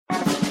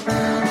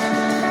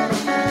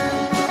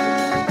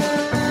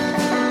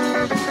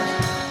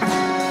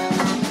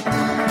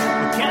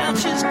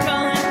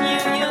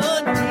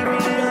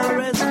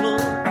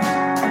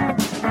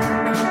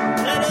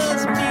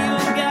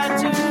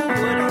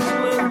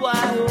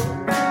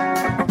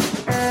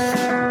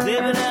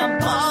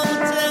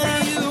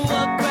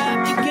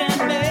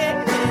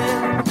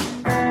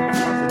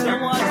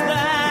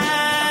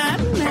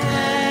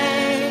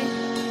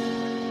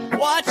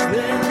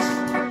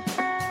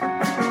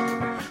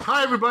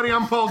Hi, everybody.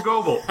 I'm Paul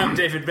Goebel. I'm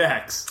David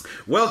Bax.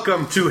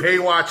 Welcome to Hey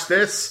Watch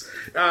This.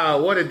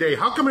 What a day.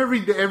 How come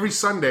every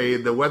Sunday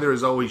the weather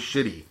is always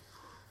shitty?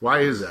 Why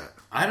is that?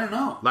 I don't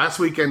know. Last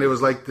weekend it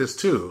was like this,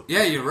 too.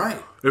 Yeah, you're right.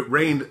 It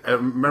rained.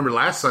 Remember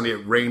last Sunday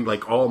it rained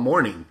like all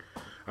morning.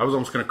 I was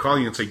almost going to call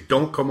you and say,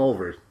 don't come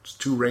over. It's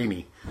too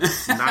rainy.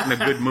 Not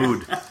in a good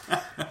mood.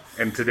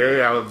 And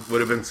today I would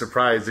have been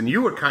surprised. And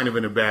you were kind of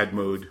in a bad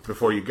mood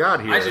before you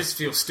got here. I just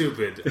feel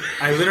stupid.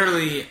 I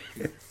literally...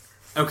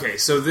 Okay,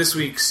 so this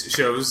week's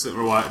shows that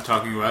we're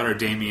talking about are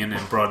Damien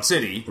and Broad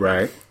City.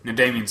 Right. Now,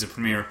 Damien's the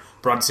premiere.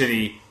 Broad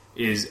City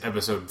is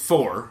episode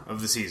 4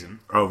 of the season.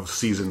 Of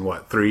season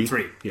what? 3?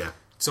 3. Yeah.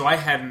 So I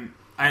hadn't...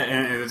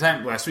 at the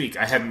time last week,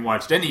 I hadn't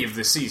watched any of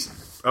this season.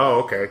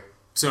 Oh, okay.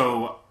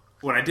 So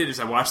what I did is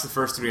I watched the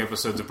first 3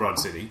 episodes of Broad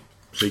City.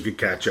 So you could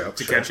catch up.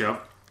 Catch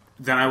up.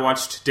 Then I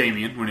watched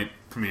Damien when it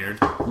premiered.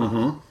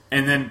 Mm-hmm.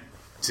 And then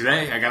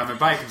today I got on my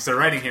bike and started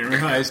riding here and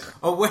realized,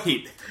 oh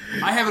wait,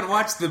 I haven't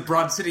watched the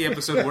Broad City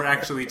episode we're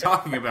actually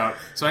talking about.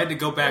 So I had to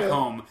go back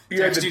home,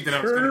 text you that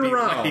I was going to be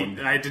late.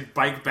 And I had to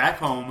bike back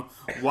home,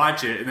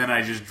 watch it, and then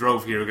I just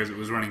drove here because it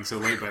was running so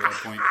late by that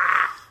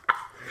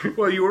point.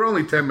 Well, you were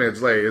only 10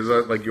 minutes late. It's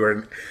not like you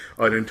were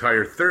an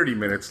entire 30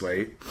 minutes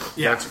late.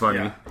 Yeah, that's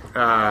funny.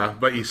 Yeah.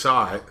 But you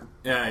saw it.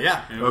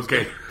 Yeah. It was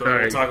okay. Good,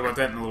 but we'll talk about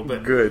that in a little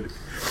bit. Good.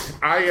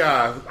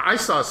 I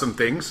saw some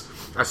things.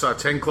 I saw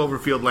 10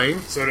 Cloverfield Lane.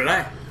 So did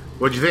I.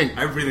 What'd you think?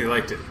 I really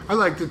liked it. I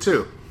liked it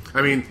too.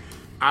 I mean,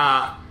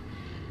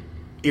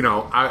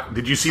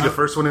 did you see the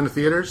first one in the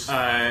theaters?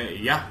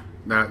 Yeah.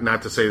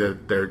 Not to say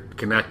that they're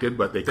connected,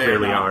 but they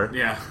clearly are.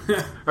 Yeah.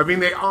 I mean,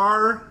 they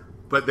are,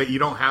 but that you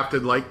don't have to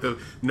like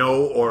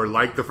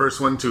the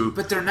first one to.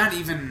 But they're not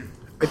even.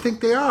 I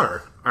think they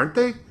are, aren't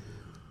they?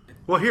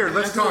 Well, here,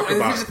 let's talk about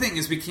it. Here's the thing: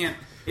 is we can't.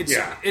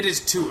 It is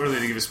too early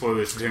to give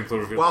spoilers for 10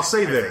 Cloverfield. Well, I'll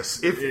say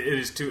this: it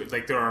is too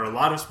there are a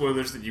lot of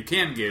spoilers that you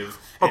can give.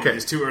 And okay, it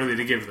is too early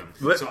to give them.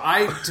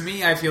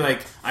 I feel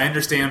like I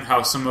understand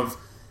how some of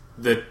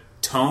the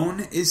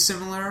tone is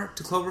similar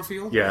to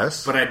Cloverfield.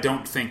 Yes, but I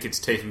don't think it's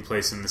taking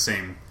place in the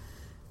same.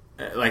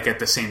 At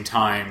the same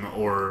time,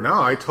 or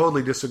no, I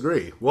totally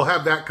disagree. We'll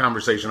have that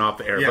conversation off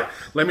the air. Yeah. But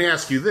let me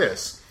ask you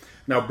this.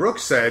 Now, Brooke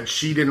said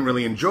she didn't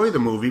really enjoy the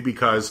movie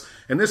because,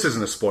 and this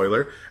isn't a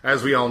spoiler,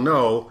 as we all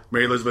know,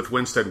 Mary Elizabeth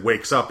Winstead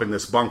wakes up in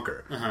this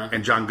bunker,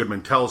 and John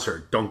Goodman tells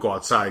her, don't go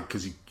outside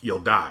because you'll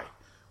die.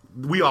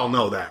 We all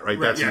know that, right?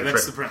 That's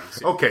the premise.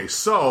 Yeah. Okay,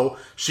 so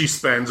she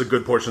spends a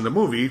good portion of the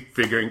movie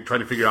trying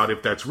to figure out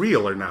if that's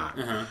real or not.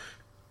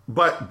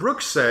 But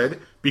Brooke said,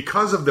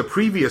 because of the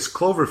previous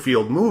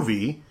Cloverfield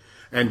movie,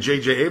 and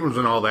J.J. Abrams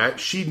and all that,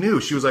 she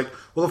knew. She was like,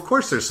 well, of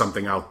course there's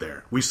something out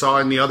there. We saw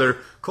in the other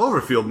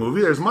Cloverfield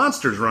movie, there's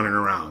monsters running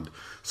around.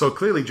 So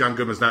clearly John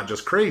Goodman's not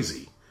just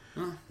crazy.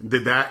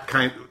 Did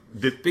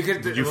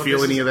you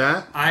feel any of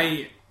that?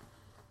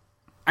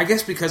 I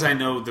guess because I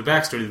know the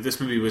backstory that this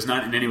movie was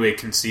not in any way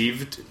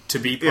conceived to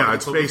be part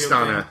of the Cloverfield based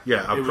on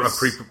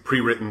a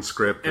pre-written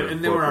script.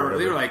 And they were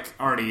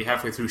already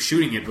halfway through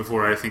shooting it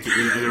before I think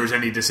there was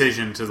any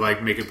decision to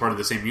make it part of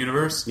the same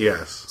universe.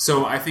 Yes.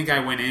 So I think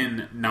I went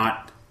in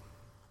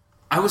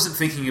I wasn't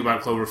thinking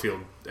about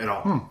Cloverfield at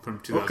all from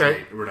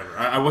 2008 or whatever.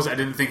 I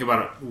didn't think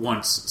about it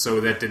once, so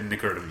that didn't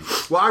occur to me.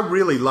 Well, I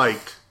really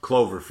liked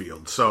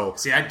Cloverfield, so...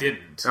 See, I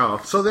didn't.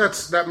 Oh, so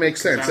that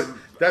makes sense.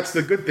 That's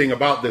the good thing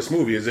about this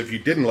movie, is if you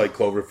didn't like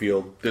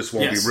Cloverfield, this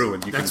won't be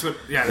ruined. That's what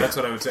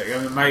I would say.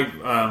 I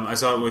mean, I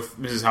saw it with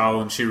Mrs. Howell,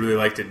 and she really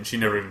liked it, and she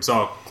never even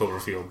saw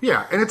Cloverfield.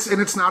 Yeah, and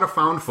it's not a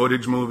found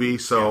footage movie,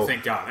 so... Yeah,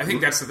 thank God. I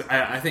think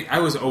I think I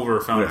was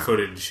over found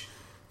footage.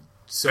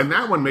 So and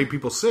that one made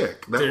people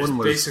sick.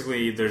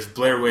 There's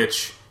Blair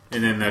Witch,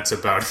 and then that's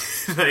about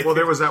it. Well,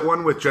 there was that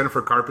one with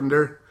Jennifer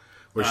Carpenter,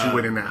 where she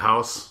went in that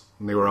house,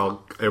 and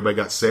everybody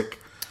got sick.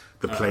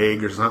 The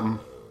plague or something.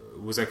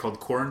 Was that called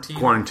Quarantine?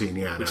 Quarantine,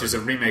 yeah. Which is a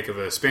remake of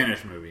a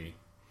Spanish movie.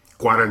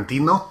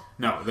 Quarantino?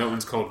 No, that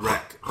one's called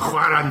Rec.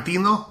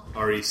 Quarantino?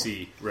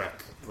 R-E-C,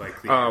 Rec. But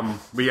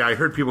yeah, I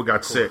heard people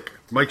got sick.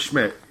 Mike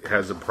Schmidt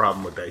has a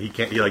problem with that. He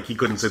can't. He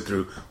couldn't sit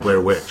through Blair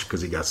Witch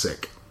because he got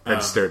sick. That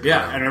disturbed him.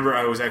 I remember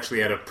I was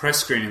actually at a press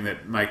screening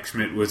that Mike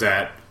Schmidt was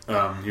at.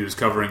 He was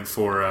covering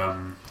for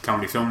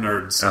Comedy Film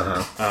Nerds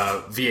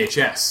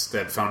VHS,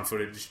 that found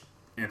footage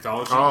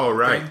anthology. Oh,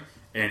 right. Thing,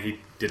 and he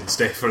didn't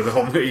stay for the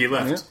whole movie. He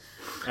left.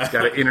 Yeah.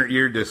 Got an inner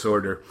ear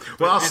disorder.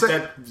 Well, I'll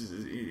say...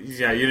 you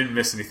didn't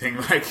miss anything.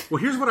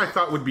 Well, here's what I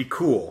thought would be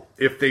cool.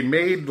 If they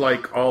made,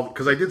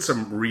 because I did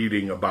some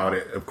reading about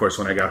it, of course,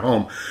 when I got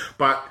home.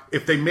 But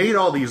if they made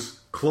all these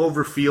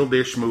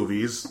Cloverfield-ish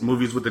movies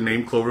with the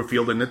name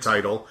Cloverfield in the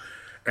title,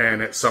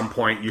 and at some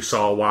point you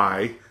saw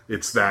why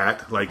it's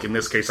that. Like, in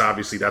this case,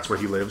 obviously, that's where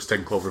he lives,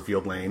 10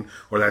 Cloverfield Lane,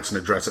 or that's an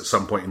address at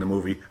some point in the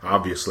movie,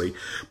 obviously.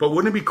 But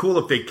wouldn't it be cool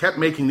if they kept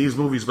making these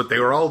movies, but they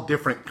were all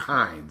different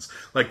kinds?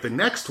 Like, the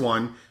next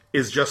one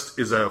is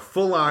a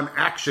full-on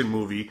action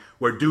movie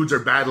where dudes are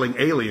battling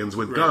aliens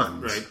with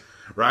guns.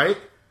 Right?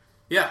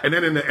 Yeah. And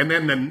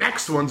then the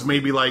next one's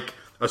maybe like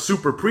a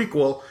super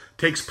prequel,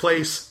 takes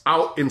place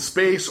out in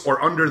space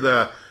or under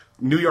the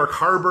New York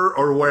Harbor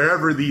or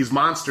wherever these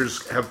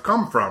monsters have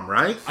come from,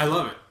 right? I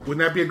love it. Wouldn't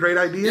that be a great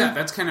idea? Yeah,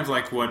 that's kind of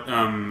like what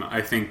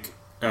I think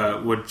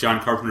what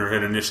John Carpenter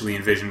had initially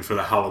envisioned for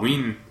the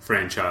Halloween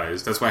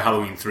franchise. That's why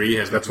Halloween 3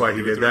 has That's nothing why to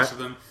he do with did the rest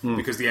that? of them.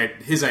 Because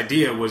his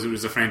idea was it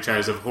was a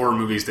franchise of horror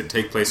movies that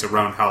take place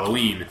around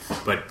Halloween,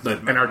 but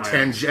and are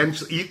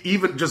tangential,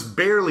 even just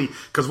barely,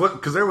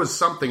 because there was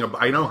something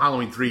about, I know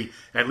Halloween 3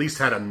 at least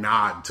had a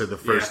nod to the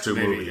first two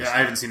maybe. movies. Yeah, I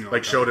haven't seen it.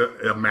 Like showed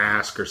a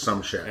mask or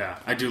some shit. Yeah,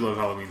 I do love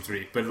Halloween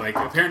 3, but like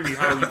apparently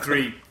Halloween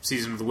 3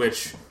 Season of the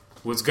Witch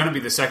was going to be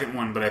the second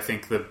one, but I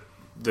think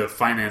the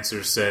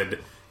financiers said,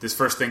 this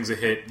first thing's a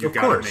hit, you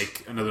got to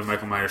make another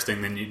Michael Myers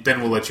thing,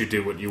 then we'll let you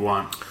do what you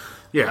want.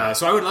 Yeah.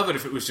 So I would love it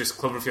if it was just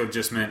Cloverfield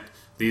just meant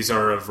these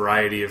are a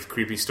variety of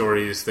creepy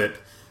stories that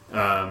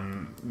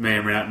may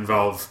or may not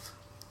involve,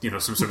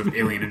 some sort of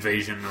alien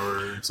invasion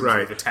or some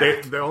sort of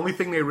attack. The only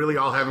thing they really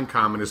all have in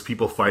common is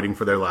people fighting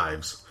for their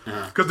lives.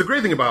 Because the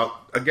great thing about,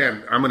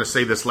 again, I'm going to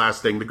say this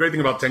last thing, the great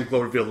thing about 10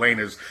 Cloverfield Lane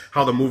is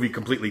how the movie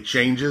completely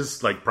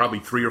changes, like probably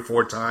 3 or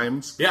 4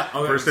 times. Yeah.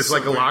 First it's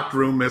like a locked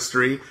room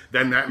mystery,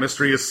 then that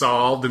mystery is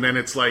solved, and then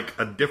it's like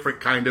a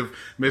different kind of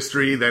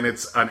mystery, then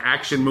it's an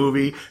action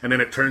movie, and then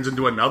it turns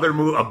into another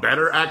movie, a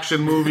better action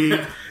movie.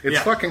 It's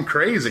fucking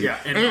crazy. Yeah,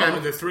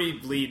 and the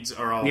 3 leads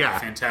are all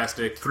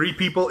fantastic. 3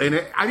 people in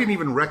it. I didn't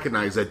even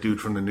recognize that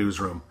dude from the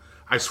Newsroom.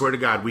 I swear to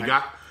God, we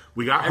got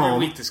every home.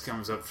 Every week this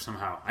comes up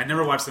somehow. I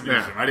never watched the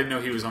Newsroom. I didn't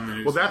know he was on the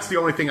Newsroom. Well, that's the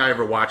only thing I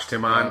ever watched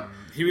him on.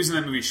 He was in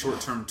that movie Short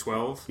Term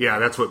 12. Yeah,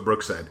 that's what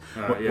Brooke said.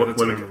 That's what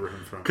I remember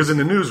him from. Because in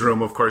the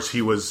Newsroom, of course,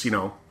 he was,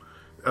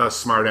 a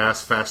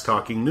smart-ass,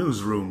 fast-talking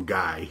newsroom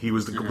guy. He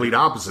was the complete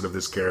opposite of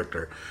this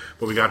character.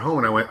 But we got home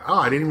and I went,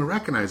 I didn't even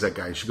recognize that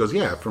guy. And she goes,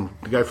 yeah, from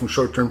the guy from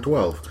Short Term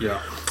 12.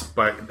 Yeah.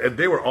 But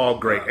they were all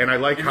great. And I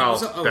like how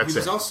that's he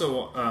was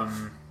also...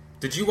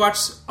 did you watch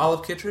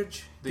Olive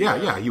Kittredge?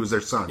 Yeah, he was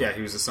their son. Yeah,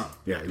 he was the son.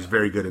 Yeah, he was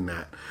very good in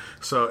that.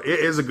 So it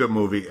is a good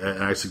movie,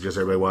 and I suggest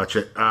everybody watch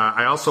it.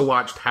 I also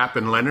watched Hap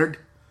and Leonard.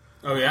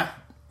 Oh, yeah?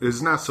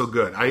 It's not so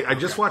good. I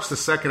just watched the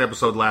second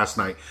episode last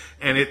night,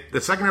 and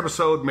the second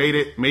episode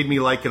made me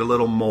like it a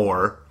little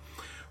more,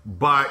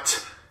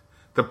 but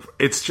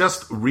it's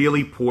just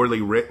really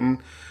poorly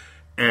written,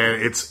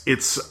 and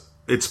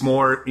it's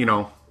more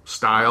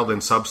style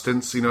than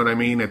substance. You know what I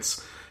mean?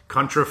 It's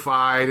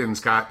countrified, and it's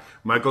got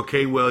Michael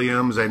K.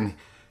 Williams, and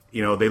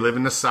they live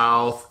in the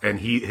South, and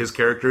his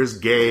character is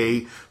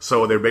gay,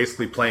 so they're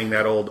basically playing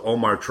that old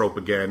Omar trope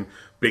again.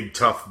 Big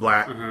tough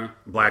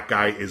black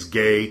guy is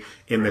gay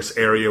in this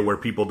area where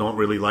people don't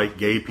really like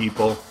gay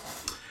people.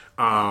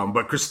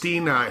 But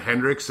Christina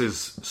Hendricks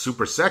is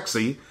super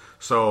sexy.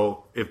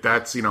 So if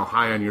that's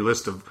high on your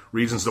list of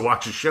reasons to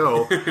watch a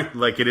show,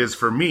 like it is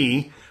for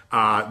me,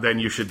 then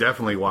you should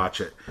definitely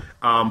watch it.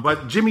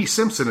 But Jimmy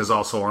Simpson is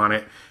also on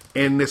it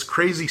in this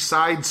crazy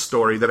side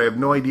story that I have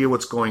no idea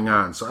what's going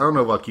on. So I don't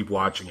know if I'll keep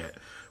watching it,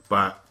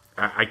 but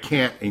I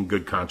can't in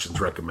good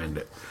conscience recommend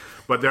it.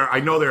 But I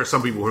know there are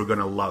some people who are going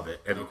to love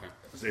it. And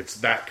it's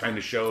that kind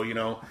of show,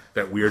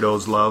 that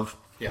weirdos love.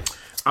 Yeah.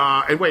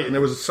 And there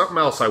was something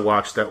else I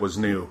watched that was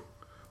new.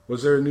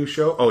 Was there a new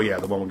show? Oh, yeah,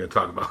 the one we're going to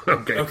talk about.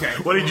 Okay.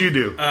 What did you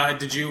do?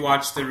 Did you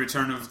watch The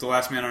Return of the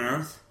Last Man on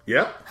Earth?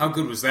 Yep. How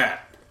good was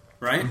that?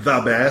 Right?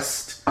 The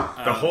best.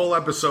 The whole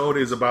episode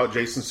is about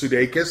Jason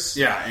Sudeikis.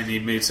 Yeah, and he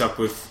meets up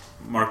with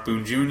Mark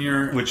Boone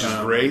Jr. Which is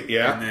great,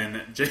 yeah. And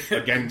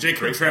then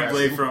Jacob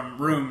Tremblay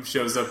from Room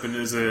shows up and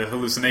is a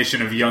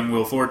hallucination of young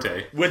Will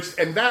Forte.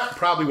 And that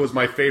probably was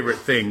my favorite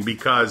thing,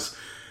 because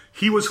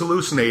he was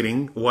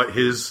hallucinating what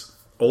his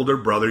older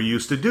brother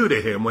used to do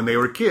to him when they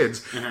were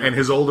kids. And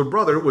his older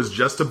brother was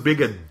just as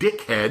big a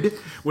dickhead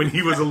when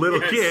he was a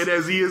little kid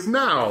as he is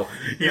now.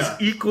 He's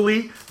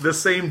equally the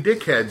same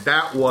dickhead.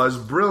 That was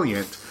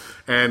brilliant.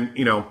 And,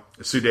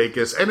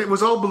 Sudeikis. And it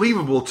was all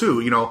believable,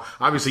 too.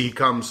 Obviously he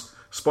comes...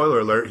 Spoiler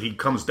alert, he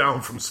comes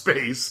down from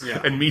space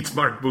and meets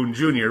Mark Boone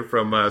Jr.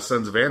 from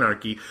Sons of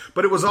Anarchy.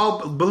 But it was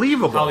all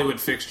believable. Hollywood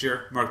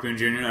fixture, Mark Boone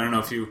Jr. I don't know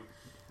if you...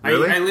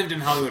 Really? I lived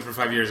in Hollywood for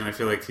 5 years, and I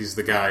feel like he's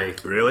the guy...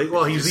 Really?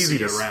 Well, he's easy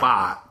to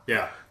spot.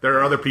 Yeah. There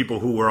are other people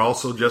who were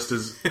also just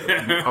as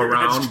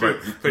around, but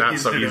not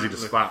so easy to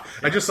spot.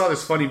 I just saw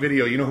this funny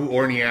video. You know who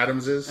Orny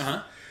Adams is?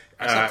 I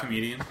saw a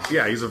comedian.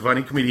 Yeah, he's a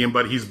funny comedian,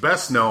 but he's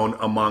best known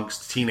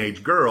amongst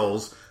teenage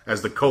girls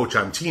as the coach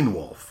on Teen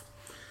Wolf.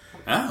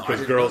 Oh,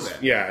 because girls,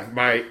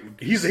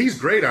 he's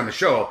great on the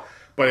show,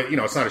 but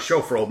it's not a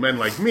show for old men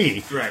like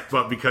me. Right.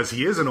 But because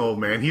he is an old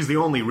man, he's the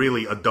only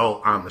really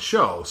adult on the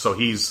show. So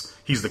he's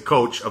the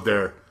coach of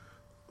their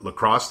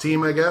lacrosse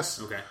team, I guess.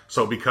 Okay.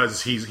 So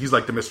because he's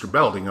like the Mr.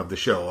 Belding of the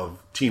show of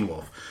Teen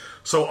Wolf.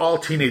 So all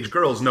teenage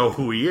girls know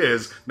who he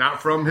is,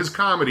 not from his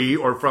comedy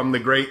or from the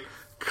great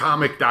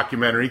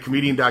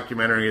comedian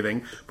documentary,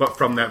 anything, but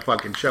from that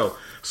fucking show.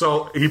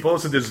 So he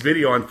posted this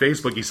video on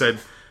Facebook. He said,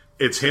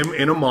 it's him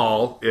in a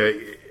mall.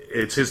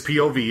 It's his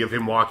POV of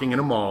him walking in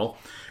a mall.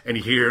 And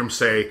you hear him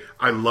say,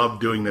 I love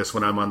doing this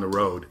when I'm on the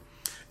road.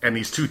 And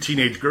these 2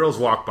 teenage girls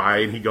walk by,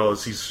 and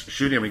he's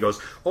shooting him. He goes,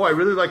 oh, I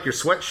really like your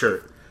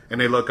sweatshirt. And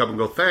they look up and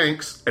go,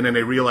 thanks. And then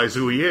they realize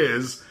who he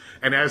is.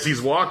 And as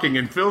he's walking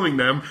and filming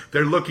them,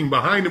 they're looking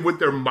behind him with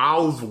their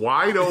mouths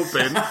wide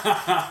open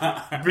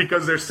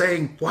because they're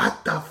saying,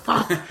 what the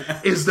fuck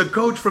is the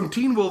coach from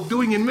Teen Wolf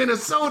doing in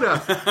Minnesota?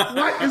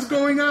 What is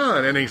going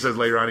on? And he says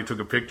later on he took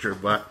a picture.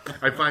 But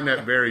I find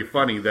that very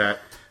funny that,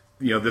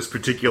 this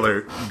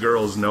particular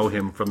girls know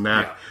him from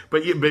that. Yeah.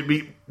 But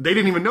they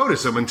didn't even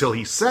notice him until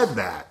he said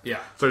that. Yeah.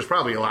 So there's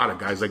probably a lot of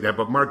guys like that.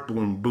 But Mark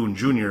Boone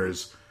Jr.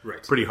 is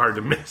pretty hard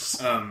to miss.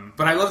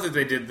 But I love that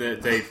they did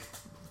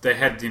they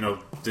had,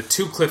 the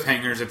 2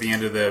 cliffhangers at the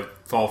end of the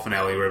fall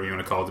finale, whatever you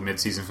want to call it, the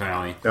mid-season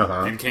finale,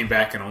 and came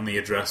back and only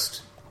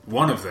addressed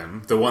one of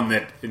them, the one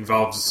that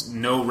involves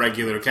no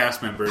regular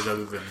cast members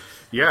other than,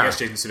 I guess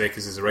Jason Sudeikis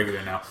is a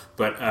regular now.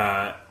 But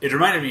it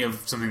reminded me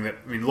of something that,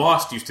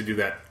 Lost used to do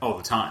that all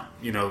the time.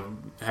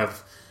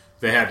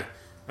 They had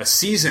a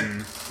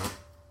season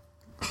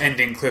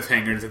ending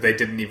cliffhanger that they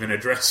didn't even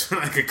address for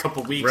like a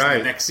couple weeks in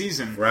the next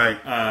season. Right.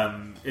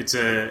 It's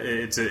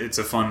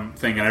a fun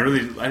thing, and I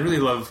really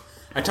love.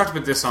 I talked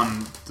about this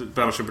on the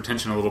Battleship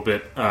Retention a little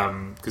bit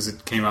because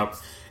it came up.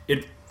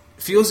 It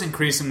feels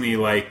increasingly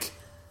like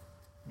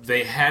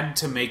they had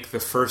to make the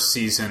first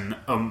season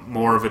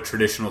more of a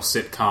traditional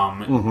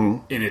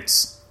sitcom in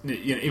its.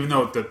 Even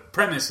though the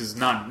premise is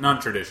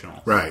non-traditional,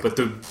 right? But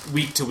the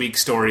week-to-week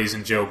stories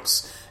and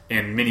jokes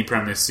and mini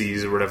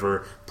premises or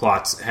whatever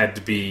plots had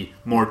to be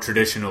more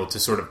traditional to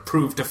sort of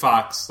prove to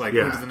Fox, like,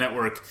 go to the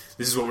network,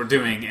 this is what we're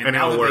doing. And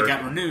now that they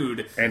got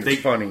renewed... And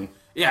it's funny.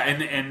 Yeah,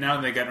 and now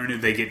that they got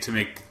renewed, they get to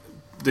make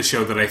the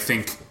show that I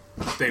think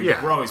they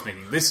were always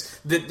making.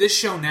 This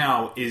show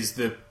now is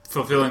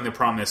fulfilling the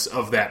promise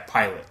of that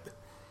pilot.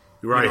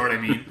 Right. You know what I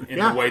mean? In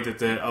the way that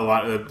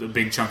the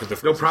big chunk of the...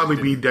 There'll probably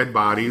be dead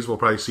bodies. We'll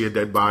probably see a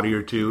dead body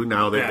or two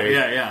now that they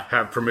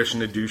have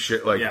permission to do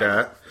shit like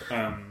that.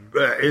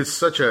 It's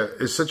such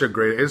a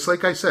great... It's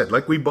like I said,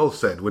 like we both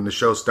said when the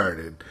show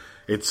started.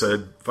 It's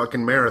a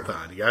fucking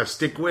marathon. You gotta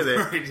stick with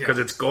it because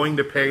it's going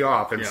to pay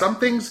off. And some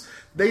things,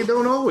 they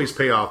don't always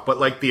pay off. But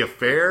like The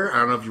Affair, I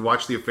don't know if you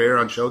watched The Affair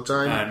on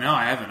Showtime. No,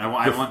 I haven't.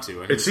 I want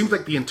to. It seems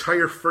like the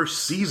entire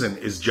first season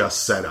is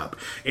just set up.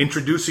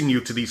 Introducing you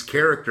to these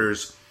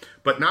characters,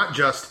 but not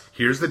just,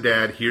 here's the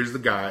dad, here's the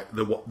guy,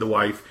 the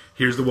wife,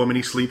 here's the woman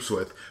he sleeps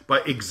with,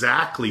 but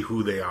exactly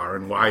who they are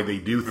and why they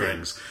do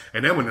things. Right.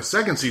 And then when the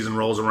second season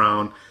rolls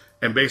around,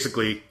 and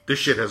basically this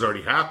shit has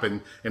already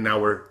happened, and now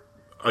we're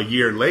a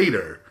year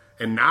later,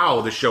 and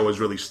now the show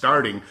is really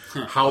starting,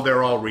 how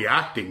they're all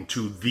reacting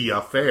to The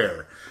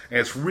Affair. And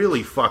it's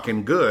really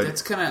fucking good.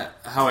 That's kind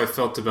of how I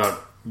felt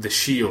about The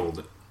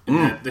Shield.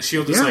 The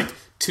Shield is like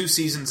 2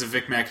 seasons of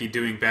Vic Mackey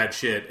doing bad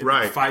shit,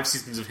 and 5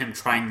 seasons of him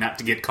trying not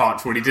to get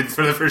caught for what he did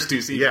for the first 2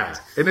 seasons. Yeah,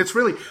 and it's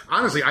really,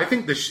 honestly, I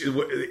think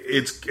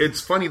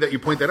it's funny that you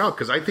point that out,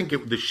 because I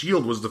think The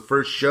Shield was the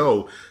first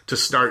show to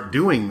start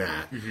doing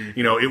that. Mm-hmm.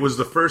 It was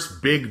the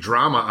first big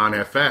drama on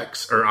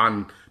FX, or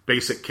on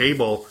basic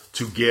cable,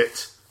 to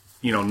get,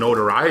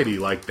 notoriety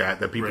like that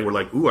people were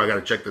like, ooh, I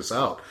gotta check this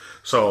out.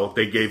 So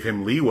they gave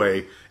him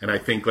leeway, and I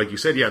think, like you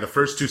said, the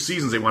first 2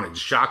 seasons they wanted to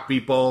shock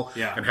people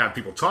and have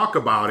people talk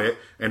about it,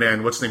 and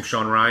then, what's his name,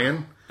 Sean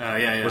Ryan?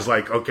 Was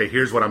like, okay,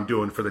 here's what I'm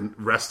doing for the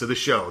rest of the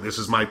show. This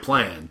is my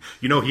plan.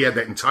 He had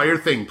that entire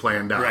thing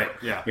planned out. Right,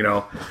 yeah.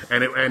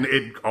 And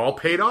it all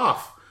paid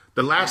off.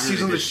 The last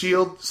season of The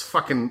Shield is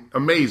fucking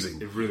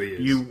amazing. It really is.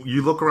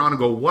 You look around and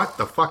go, what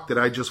the fuck did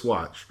I just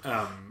watch?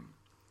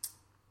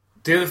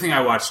 The other thing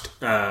I watched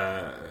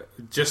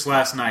just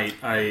last night,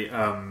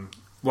 I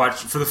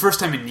watched, for the first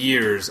time in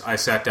years, I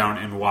sat down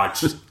and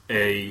watched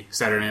a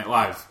Saturday Night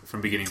Live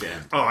from beginning to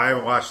end. Oh, I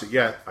haven't watched it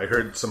yet. I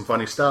heard some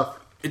funny stuff.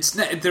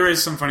 There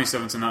is some funny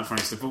stuff and some not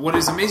funny stuff. But what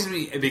is amazing to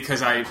me,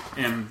 because I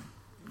am,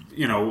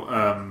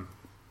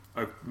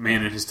 a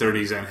man in his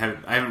 30s and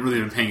I haven't really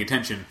been paying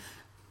attention,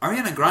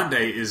 Ariana Grande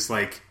is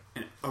like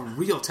a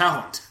real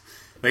talent.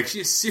 Like,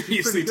 she is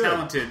seriously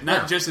talented,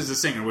 not just as a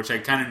singer, which I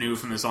kind of knew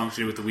from the song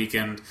she did with The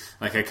Weeknd.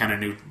 Like, I kind of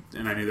knew,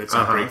 and I knew that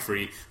song Break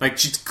Free. Like,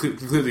 she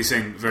clearly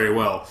sang very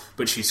well,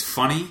 but she's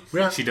funny.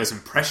 Yeah. She does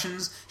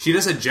impressions. She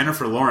does a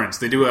Jennifer Lawrence.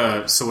 They do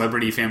a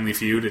Celebrity Family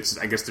Feud.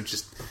 I guess they're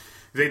just...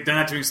 They're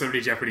not doing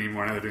Celebrity Jeopardy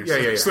anymore. Now they're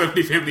doing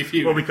Celebrity Family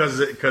Feud. Well,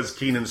 because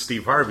Keenan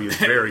Steve Harvey is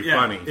very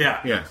funny.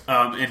 Yeah.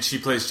 And she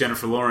plays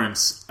Jennifer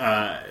Lawrence,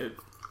 and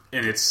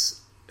it's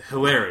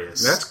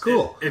hilarious. That's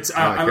cool.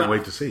 I can't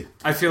wait to see.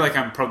 I feel like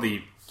I'm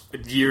probably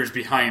years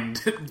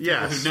behind people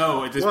who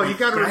know at this point. You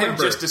got to remember, I have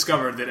just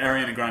discovered that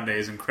Ariana Grande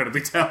is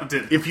incredibly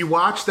talented. If you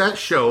watch that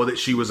show that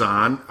she was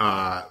on,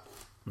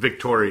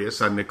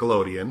 Victorious on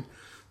Nickelodeon,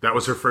 that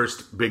was her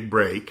first big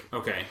break.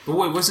 Okay. But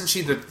wait, wasn't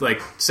she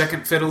the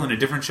second fiddle in a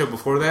different show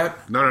before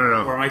that? No.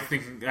 Or am I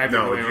thinking... I have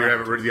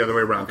it the other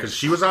way around. Because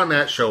she was on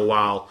that show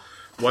while,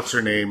 what's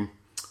her name,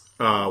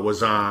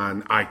 was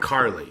on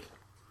iCarly.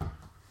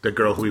 The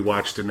girl who we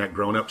watched in that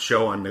grown-up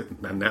show on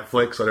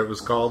Netflix, whatever it was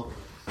called.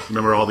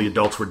 Remember all the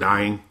adults were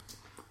dying?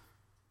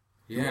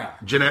 Yeah.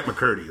 Jeanette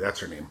McCurdy,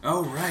 that's her name.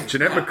 Oh, right.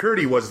 Jeanette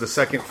McCurdy was the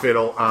second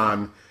fiddle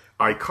on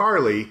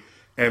iCarly,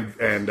 and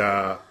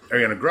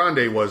Ariana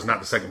Grande was not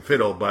the second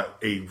fiddle, but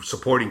a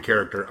supporting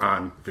character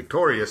on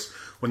Victorious.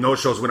 When those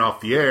shows went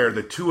off the air,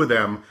 the two of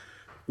them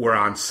were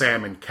on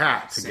Sam and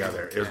Cat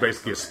together. It was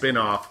basically a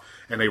spin-off,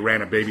 and they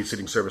ran a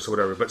babysitting service or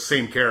whatever, but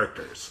same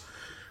characters.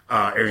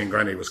 Ariana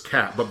Grande was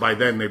Cat, but by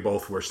then they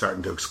both were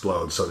starting to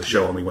explode, so the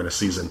show only went a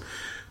season.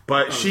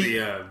 But she's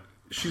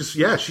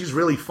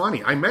really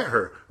funny. I met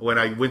her when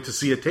I went to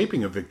see a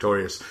taping of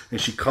Victorious, and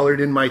she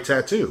colored in my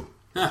tattoo.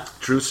 Huh.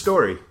 True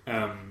story.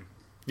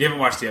 You haven't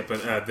watched it yet,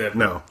 but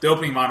the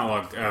opening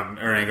monologue,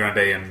 Ariana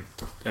Grande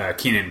and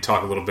Keenan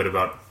talk a little bit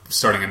about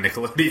starting a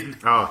Nickelodeon.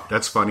 Oh,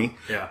 that's funny.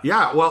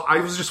 Yeah. Well,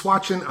 I was just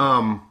watching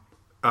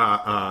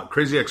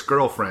Crazy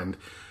Ex-Girlfriend,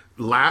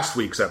 last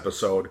week's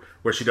episode,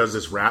 where she does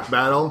this rap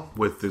battle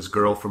with this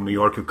girl from New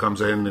York who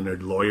comes in and they're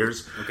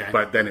lawyers. Okay.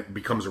 But then it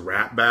becomes a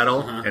rap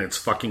battle, and it's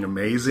fucking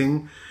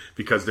amazing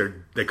because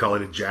they call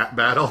it a Jap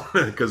battle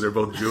because they're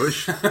both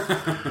Jewish.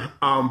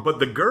 But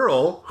the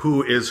girl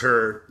who is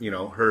her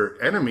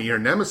enemy, her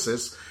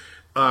nemesis,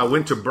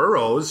 went to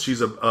Burroughs.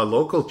 She's a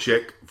local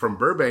chick from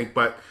Burbank,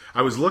 but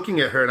I was looking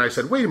at her and I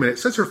said, wait a minute, it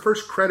says her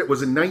first credit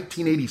was in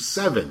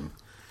 1987.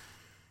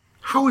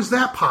 How is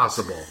that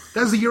possible?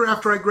 That's the year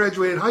after I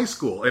graduated high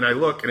school. And I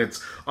look, and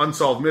it's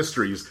Unsolved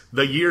Mysteries.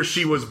 The year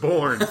she was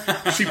born.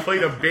 She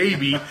played a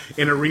baby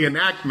in a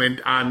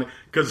reenactment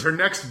because her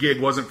next gig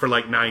wasn't for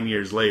like 9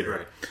 years later.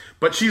 Right.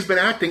 But she's been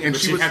acting, and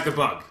she had the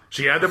bug.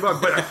 She had the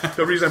bug. But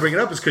the reason I bring it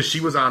up is because she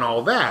was on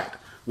All That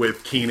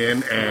with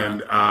Keenan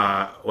and,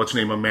 what's her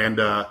name,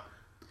 Amanda.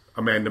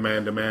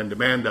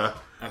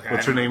 Okay,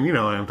 what's her name? You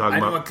know what I'm talking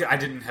about. I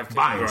didn't have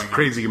cable Bynes,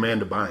 crazy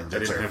Amanda Bynes. I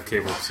didn't have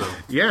cable, so...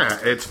 Yeah,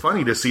 it's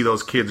funny to see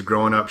those kids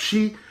growing up.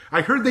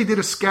 I heard they did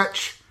a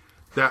sketch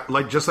that,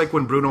 just like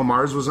when Bruno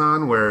Mars was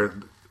on, where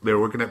they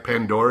were working at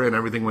Pandora and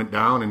everything went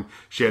down and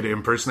she had to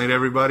impersonate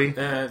everybody.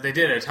 They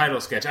did a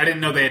title sketch. I didn't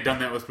know they had done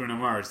that with Bruno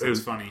Mars. That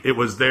was funny. It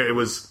was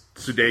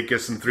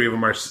Sudeikis and three of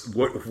them are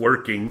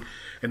working,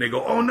 and they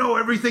go, oh no,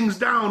 everything's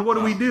down. What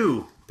do we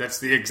do? That's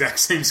the exact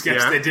same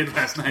sketch they did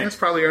last night. That's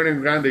probably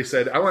Ariana Grande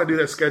said, I want to do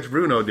that sketch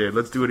Bruno did.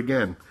 Let's do it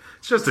again.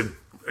 It's just an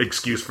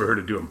excuse for her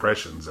to do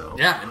impressions, though.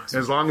 Yeah.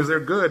 As long as they're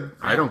good,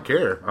 I don't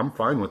care. I'm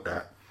fine with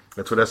that.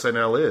 That's what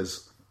SNL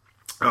is.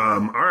 All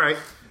right.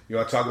 You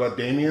want to talk about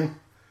Damien?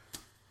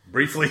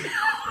 Briefly?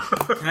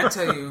 Can I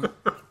tell you...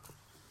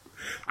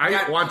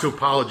 I want to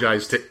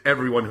apologize to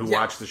everyone who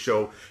watched the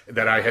show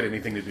that I had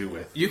anything to do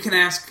with. You can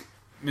ask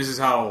Mrs.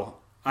 Howell.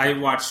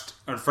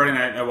 On Friday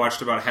night, I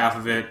watched about half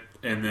of it,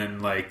 and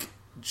then,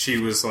 she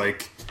was,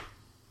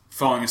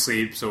 falling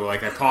asleep, so, I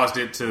paused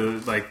it to,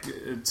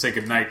 say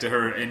goodnight to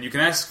her, and you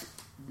can ask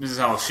Mrs.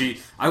 Howell.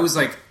 I was,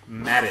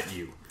 mad at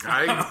you.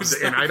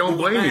 I don't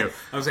blame you.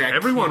 I was like,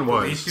 everyone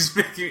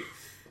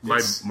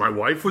was. My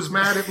wife was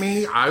mad at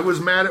me. I was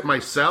mad at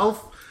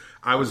myself.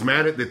 I was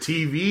mad at the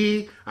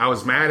TV. I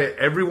was mad at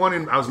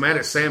everyone. I was mad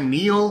at Sam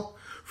Neill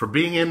for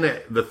being in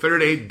the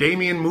third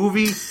Damien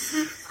movie.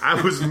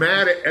 I was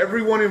mad at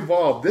everyone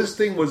involved. This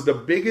thing was the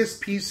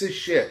biggest piece of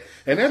shit.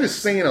 And that is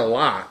saying a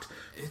lot,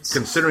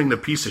 considering the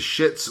piece of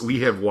shits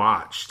we have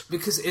watched.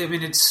 Because,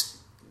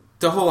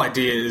 the whole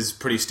idea is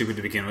pretty stupid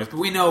to begin with. But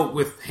we know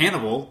with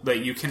Hannibal that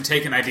you can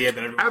take an idea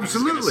that everyone thinks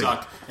is going to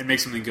suck and make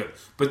something good.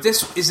 But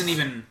this isn't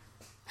even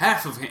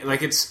half of... it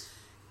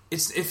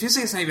feels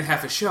like it's not even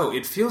half a show.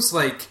 It feels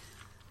like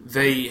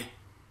they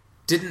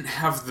didn't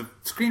have the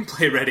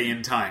screenplay ready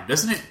in time,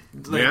 doesn't it?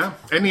 Yeah,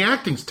 and the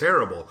acting's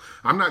terrible.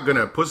 I'm not going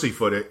to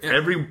pussyfoot it. Yeah.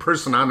 Every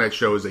person on that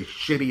show is a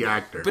shitty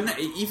actor. But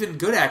even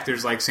good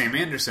actors like Sam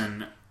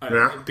Anderson,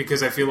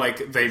 because I feel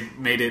like they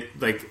made it,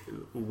 I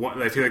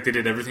feel like they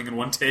did everything in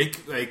one take.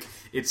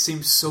 It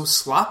seems so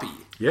sloppy.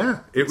 Yeah,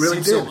 it really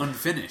did. So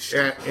unfinished.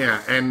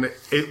 Yeah, and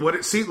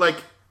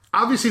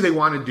obviously they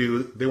want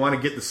to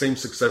get the same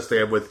success they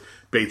have with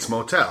Bates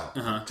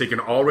Motel. Take an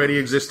already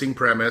existing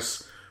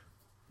premise,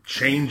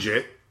 change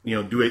it,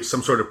 do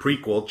some sort of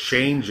prequel,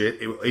 change it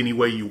any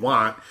way you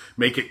want,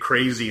 make it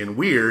crazy and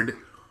weird.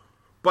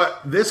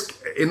 But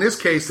in this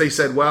case, they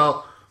said,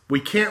 well, we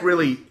can't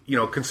really,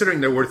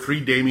 considering there were 3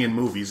 Damien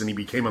movies and he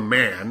became a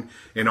man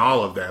in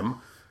all of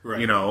them,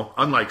 right.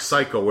 Unlike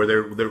Psycho, where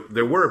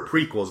there were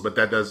prequels,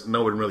 but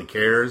no one really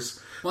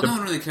cares. Well, no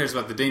one really cares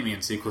about the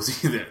Damien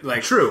sequels either.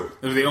 True.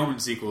 The Omen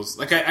sequels.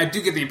 I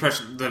do get the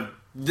impression that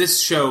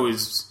this show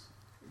is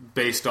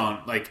based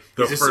on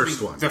the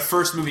first one. The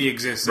first movie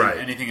exists, and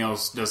anything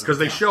else doesn't. Because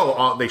they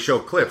show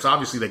clips.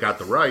 Obviously, they got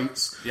the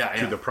rights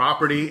to the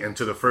property and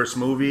to the first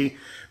movie.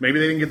 Maybe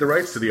they didn't get the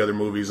rights to the other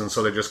movies, and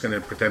so they're just going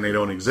to pretend they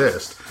don't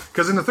exist.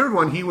 Because in the third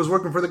one, he was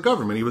working for the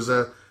government. He was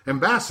an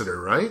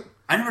ambassador, right?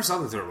 I never saw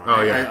the third one.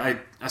 Oh, yeah.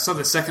 I saw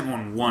the second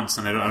one once,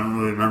 and I don't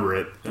really remember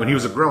it. When he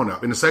was a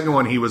grown-up. In the second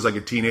one, he was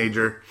a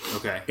teenager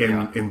at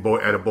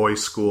a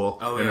boys' school.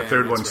 Oh, in the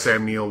third one,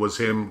 Sam Neill was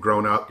him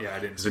grown up. Yeah, I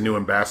didn't. He's a new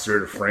ambassador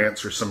to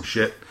France or some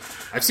shit.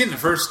 I've seen the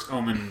first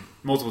Omen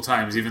multiple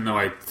times, even though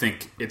I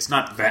think it's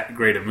not that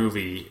great a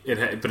movie,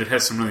 but it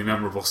has some really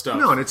memorable stuff.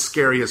 No, and it's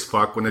scary as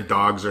fuck when the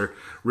dogs are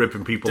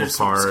ripping people apart. There's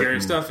some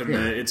scary stuff, and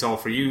the It's All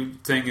For You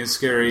thing is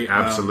scary.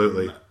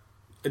 Absolutely.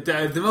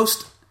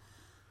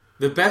 The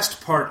The best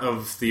part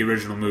of the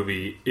original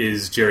movie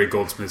is Jerry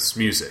Goldsmith's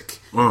music.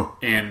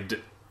 And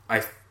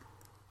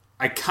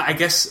I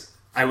guess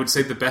I would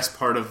say the best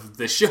part of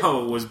the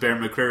show was Bear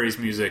McCreary's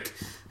music,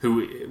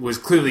 who was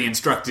clearly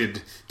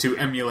instructed to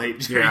emulate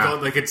Jerry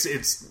Gold. Like,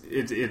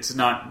 it's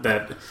not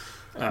that...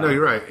 no,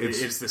 you're right.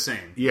 It's the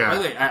same. Yeah. By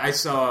the way,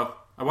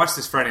 I watched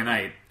this Friday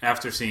night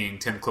after seeing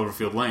 10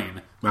 Cloverfield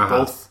Lane,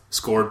 both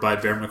scored by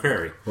Bear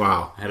McCreary.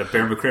 Wow. I had a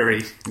Bear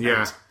McCreary.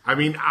 Yeah. I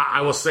mean,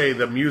 I will say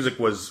the music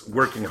was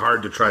working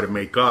hard to try to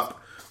make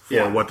up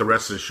for what the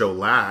rest of the show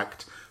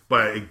lacked,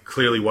 but it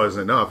clearly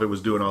wasn't enough. It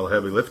was doing all the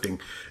heavy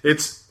lifting.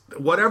 It's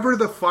whatever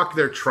the fuck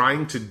they're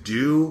trying to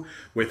do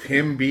with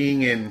him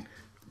being in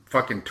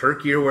fucking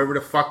Turkey or wherever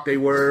the fuck they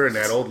were, and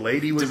that old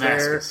lady was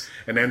Damascus. there,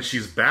 and then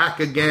she's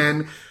back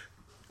again.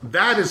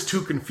 That is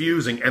too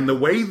confusing. And the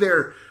way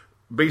they're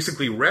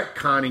basically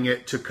retconning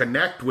it to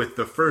connect with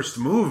the first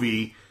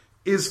movie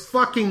is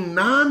fucking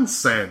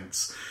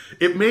nonsense.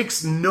 It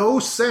makes no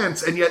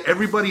sense, and yet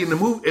everybody in the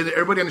movie,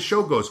 everybody on the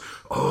show goes,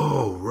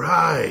 "Oh,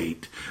 right."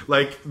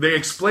 Like, they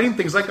explain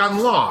things like on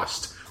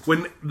Lost.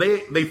 When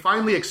they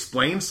finally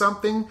explain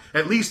something,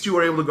 at least you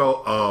were able to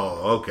go,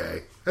 "Oh,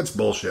 okay. That's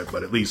bullshit,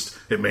 but at least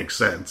it makes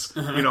sense."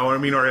 You know what I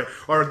mean?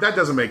 Or that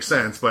doesn't make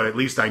sense, but at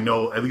least I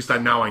know,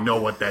 now I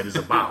know what that is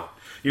about.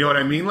 You know what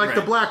I mean? Like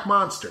the Black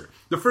Monster.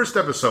 The first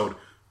episode,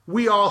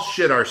 we all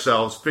shit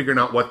ourselves figuring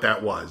out what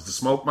that was. The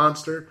smoke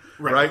monster,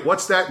 right?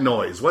 What's that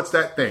noise? What's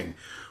that thing?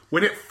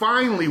 When it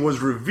finally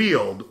was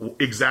revealed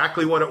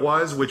exactly what it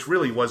was, which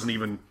really wasn't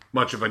even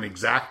much of an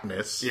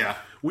exactness,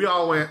 we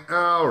all went,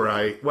 all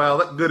right,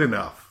 well, good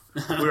enough.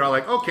 We were all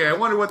like, okay, I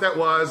wonder what that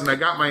was, and I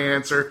got my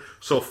answer,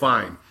 so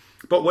fine.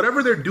 But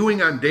whatever they're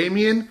doing on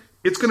Damien,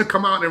 it's going to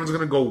come out and everyone's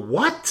going to go,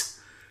 what?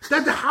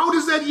 How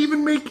does that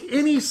even make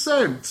any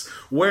sense?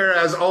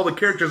 Whereas all the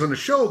characters on the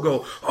show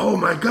go, oh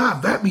my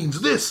god, that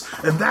means this,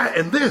 and that,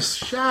 and this.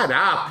 Shut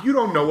up. You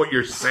don't know what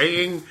you're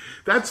saying.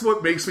 That's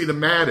what makes me the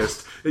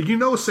maddest. You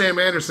know Sam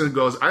Anderson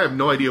goes, I have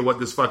no idea what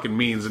this fucking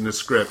means in this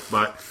script,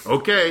 but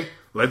okay,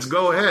 let's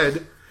go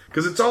ahead.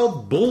 Because it's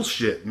all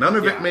bullshit. None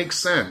of it makes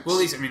sense. Well, at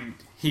least, I mean,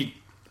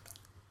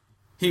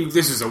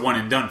 this is a one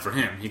and done for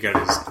him. He got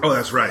his... Oh,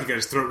 that's right. He got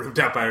his throat ripped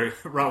out by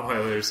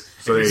Rottweilers.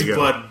 So and there his you go.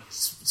 blood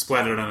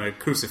splattered on a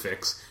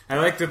crucifix. I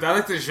like that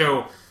the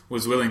show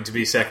was willing to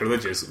be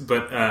sacrilegious,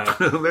 but...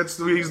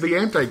 He's the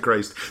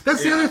Antichrist.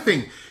 That's the other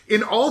thing.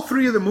 In all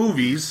three of the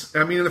movies,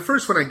 I mean, in the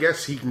first one, I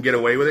guess he can get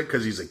away with it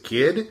because he's a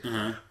kid.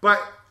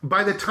 But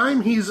by the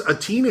time he's a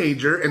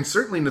teenager, and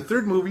certainly in the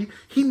third movie,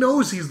 he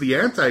knows he's the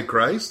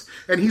Antichrist,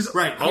 and he's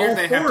all Here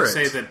they have for to it.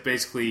 say that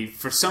basically,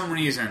 for some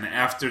reason,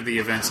 after the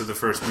events of the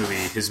first movie,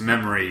 his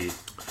memory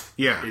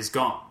is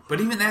gone.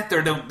 But even that,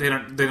 they don't.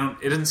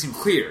 It doesn't seem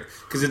clear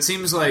because it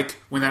seems like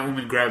when that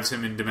woman grabs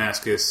him in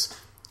Damascus,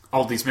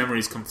 all these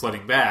memories come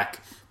flooding back.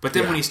 But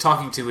then when he's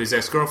talking to his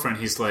ex-girlfriend,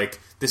 he's like,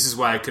 "This is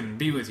why I couldn't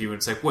be with you." And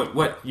it's like,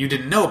 "What? You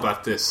didn't know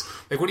about this?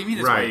 Like, what do you mean?"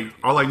 It's Right.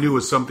 All I knew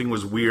was something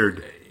was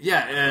weird.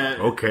 Yeah.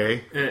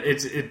 Okay.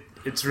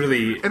 It's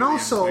really And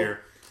also, unclear.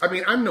 I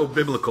mean, I'm no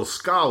biblical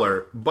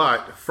scholar,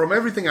 but from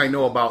everything I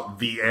know about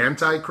the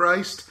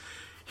Antichrist,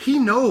 he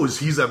knows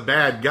he's a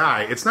bad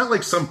guy. It's not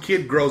like some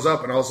kid grows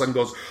up and all of a sudden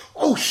goes,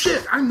 oh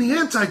shit, I'm the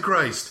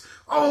Antichrist.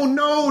 Oh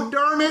no,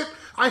 darn it.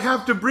 I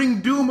have to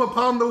bring doom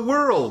upon the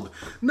world.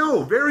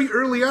 No, very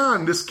early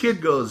on, this kid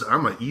goes,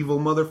 I'm an evil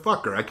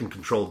motherfucker. I can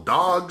control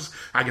dogs.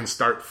 I can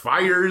start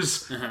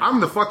fires.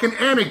 I'm the fucking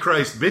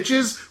Antichrist,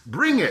 bitches.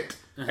 Bring it.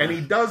 And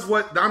he does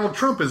what Donald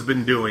Trump has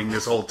been doing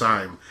this whole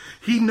time.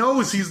 He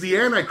knows he's the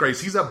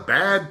Antichrist. He's a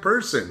bad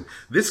person.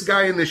 This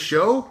guy in this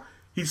show,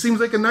 he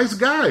seems like a nice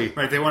guy.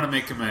 Right, they want to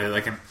make him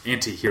like an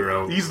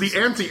anti-hero. He's the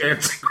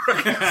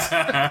anti-Antichrist.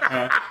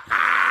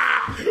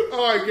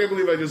 Oh, I can't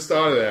believe I just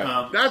thought of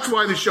that. That's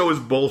why the show is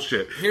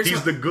bullshit.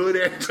 He's the good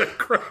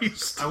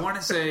Antichrist. I want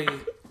to say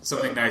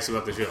something nice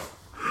about the show.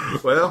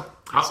 Well,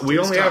 we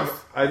only tough.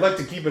 have... I'd like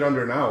to keep it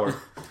under an hour.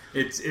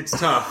 It's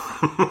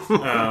tough.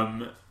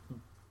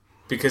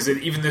 Because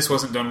even this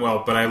wasn't done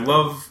well, but I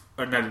love...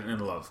 Or not in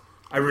love.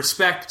 I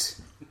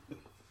respect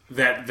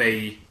that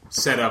they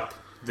set up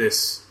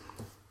this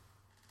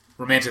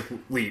romantic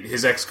lead.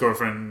 His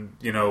ex-girlfriend,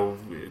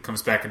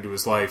 comes back into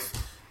his life,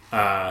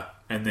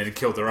 and then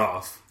killed her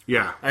off.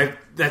 Yeah.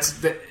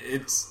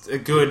 It's a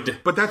good...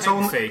 But that's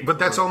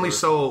only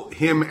so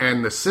him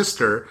and the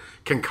sister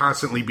can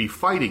constantly be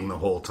fighting the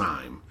whole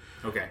time.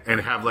 Okay. And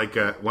have like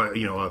a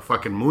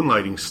fucking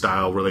moonlighting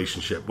style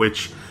relationship,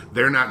 which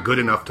they're not good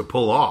enough to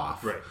pull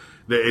off. Right.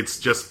 It's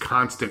just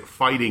constant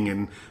fighting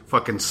and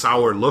fucking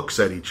sour looks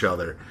at each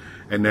other.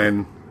 And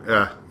then,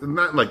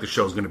 not like the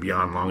show's going to be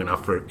on long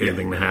enough for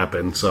anything to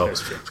happen. So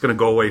it's going to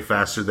go away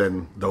faster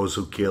than Those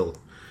Who Kill.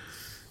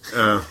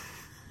 I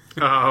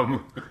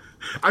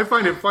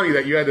find it funny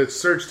that you had to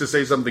search to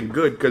say something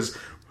good because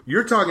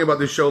you're talking about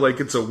this show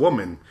like it's a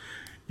woman.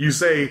 You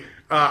say,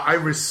 I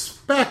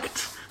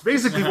respect...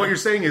 Basically, what you're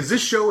saying is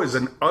this show is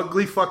an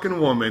ugly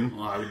fucking woman.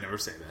 Well, I would never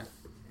say that.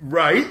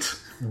 Right,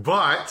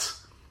 but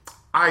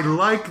I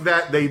like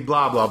that they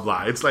blah, blah,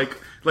 blah. It's like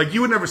you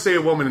would never say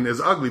a woman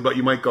is ugly, but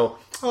you might go,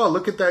 oh,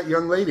 look at that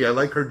young lady. I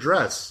like her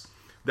dress.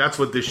 That's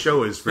what this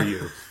show is for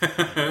you.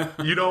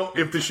 You know,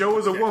 if the show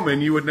was a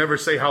woman, you would never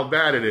say how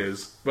bad it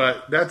is.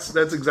 But that's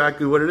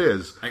exactly what it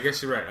is. I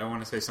guess you're right. I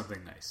want to say something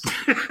nice.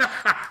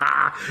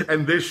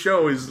 And this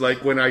show is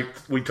like when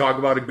we talk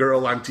about a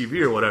girl on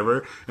TV or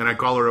whatever, and I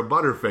call her a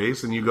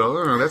butterface, and you go,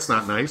 oh, that's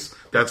not nice.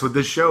 That's what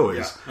this show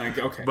is. Yeah.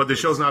 Okay. But the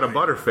show's not a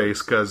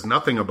butterface because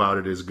nothing about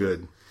it is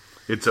good.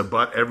 It's a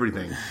butt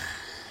everything.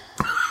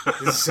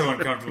 This is so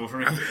uncomfortable for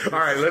me. All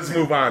right, let's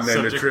move on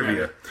then to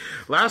trivia.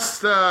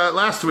 Matter.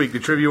 Last week, the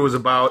trivia was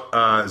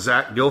about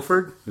Zach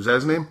Gilford. Is that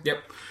his name? Yep.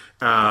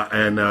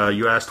 And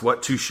you asked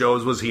what 2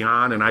 shows was he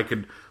on, and I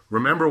could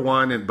remember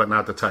one, but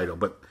not the title.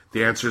 But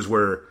the answers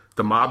were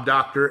The Mob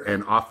Doctor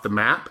and Off the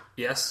Map.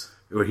 Yes.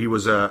 Where he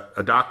was a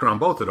doctor on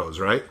both of those,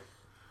 right?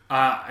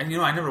 I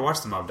never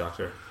watched The Mob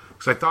Doctor.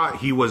 Because I thought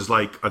he was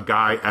like a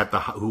guy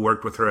who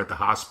worked with her at the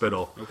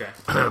hospital. Okay.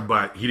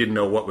 But he didn't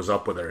know what was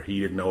up with her. He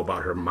didn't know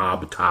about her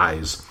mob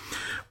ties.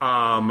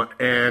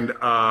 And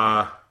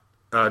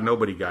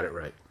nobody got it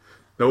right.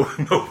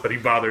 Nobody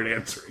bothered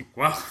answering.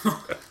 Well,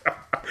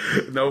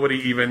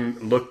 Nobody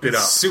even looked it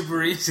up.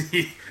 super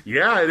easy.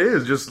 Yeah, it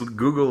is. Just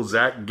Google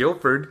Zach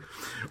Gilford,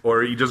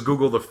 or you just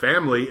Google the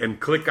family and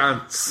click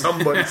on some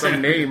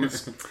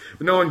names.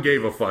 No one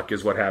gave a fuck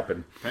is what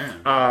happened.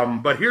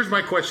 But here's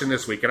my question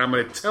this week, and I'm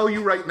going to tell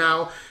you right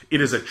now,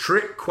 it is a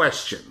trick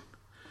question.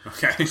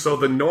 Okay. So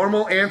the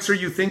normal answer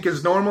you think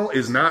is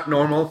not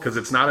normal because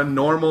it's not a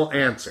normal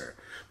answer.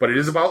 But it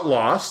is about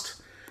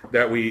Lost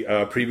that we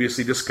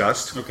previously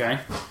discussed. Okay.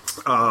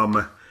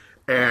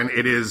 And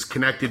it is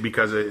connected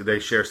because they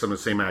share some of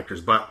the same actors.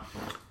 But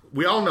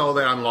we all know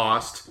that on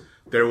Lost,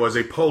 there was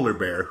a polar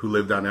bear who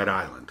lived on that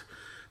island.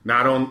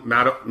 Not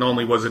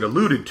only was it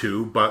alluded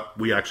to, but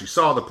we actually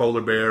saw the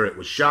polar bear. It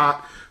was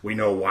shot. We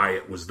know why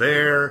it was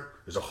there.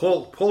 There's a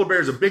whole... Polar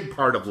bear is a big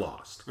part of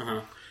Lost.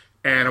 Uh-huh.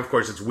 And, of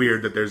course, it's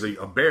weird that there's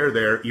a bear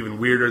there. Even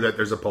weirder that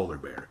there's a polar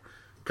bear.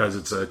 Because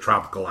it's a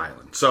tropical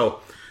island. So,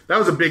 that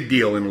was a big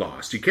deal in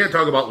Lost. You can't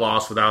talk about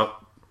Lost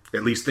without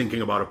at least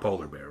thinking about a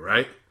polar bear,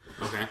 right?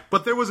 Okay.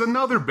 But there was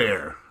another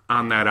bear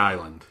on that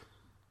island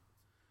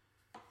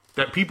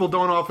that people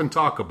don't often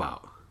talk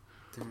about.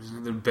 There was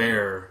another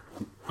bear.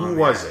 Who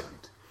was it?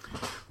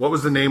 What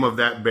was the name of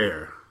that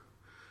bear?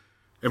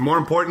 And more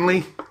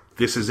importantly,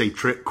 this is a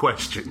trick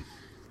question.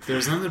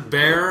 There's another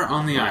bear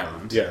on the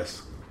island.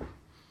 Yes.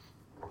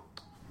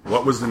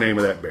 What was the name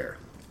of that bear?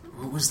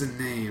 What was the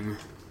name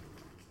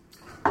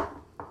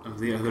of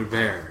the other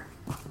bear?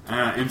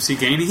 MC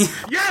Gainey?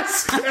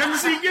 Yes!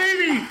 MC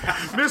Gainey!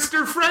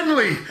 Mr.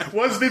 Friendly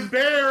was the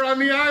bear on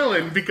the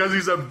island because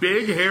he's a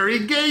big, hairy,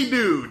 gay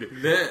dude.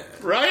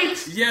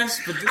 Right?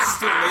 Yes, but this is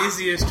the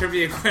laziest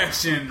trivia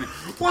question.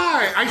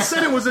 Why? I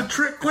said it was a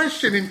trick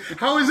question, and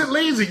how is it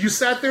lazy? You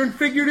sat there and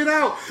figured it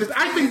out.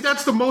 I think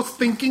that's the most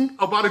thinking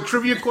about a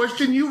trivia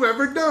question you've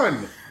ever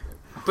done.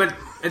 But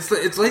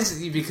it's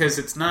lazy because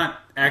it's not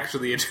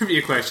actually a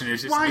trivia question.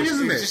 It's just, Why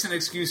isn't it? It's just an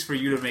excuse for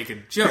you to make a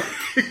joke.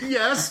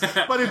 Yes,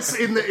 but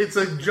it's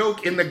a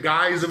joke in the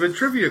guise of a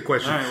trivia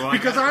question. Right, well,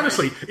 because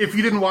honestly, if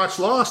you didn't watch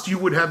Lost, you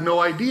would have no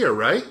idea,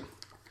 right?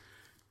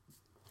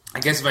 I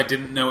guess if I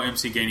didn't know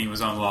MC Gainey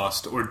was on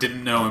Lost, or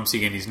didn't know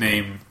MC Gainey's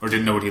name, or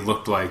didn't know what he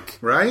looked like.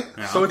 Right?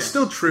 Yeah, so okay. It's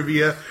still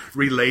trivia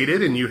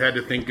related, and you had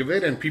to think of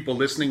it, and people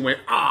listening went,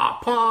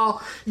 Paul,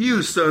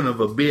 you son of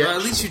a bitch. Well,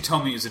 at least you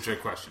told me it was a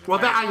trick question. Well,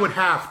 that I would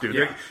have to.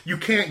 Yeah. You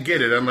can't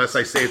get it unless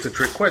I say it's a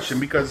trick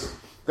question, because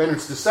then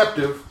it's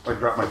deceptive. I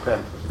dropped my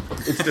pen.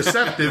 It's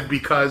deceptive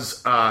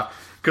because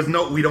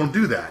no, we don't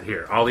do that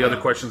here. All the other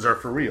questions are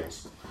for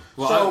reals.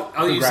 Well, So,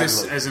 I'll use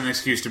this as an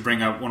excuse to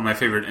bring up one of my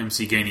favorite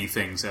MC Gainey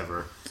things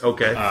ever.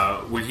 Okay.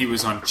 When he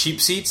was on Cheap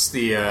Seats,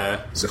 the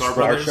Sklar Sklar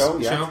Brothers show,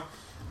 yeah.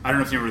 I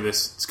don't know if you remember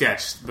this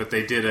sketch, but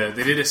they did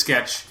a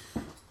sketch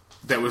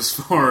that was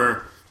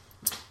for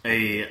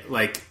a,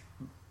 like,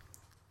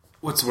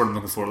 what's the word I'm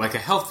looking for? Like a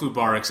health food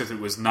bar, except it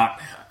was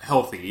not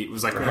healthy. It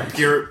was like a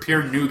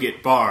pure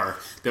nougat bar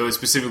that was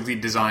specifically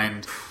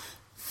designed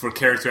for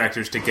character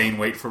actors to gain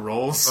weight for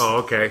roles.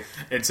 Oh, okay.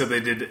 And so they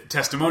did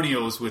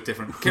testimonials with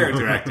different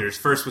character actors.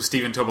 First was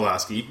Stephen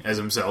Tobolowsky as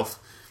himself.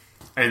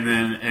 And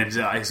then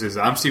he says,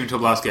 I'm Stephen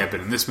Tobolowsky, I've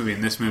been in this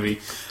movie.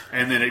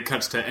 And then it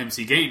cuts to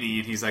MC Gainey,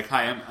 and he's like,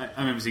 hi,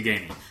 I'm MC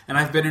Gainey. And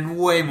I've been in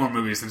way more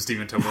movies than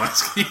Stephen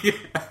Tobolowsky.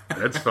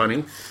 That's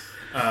funny.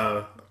 All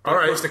right.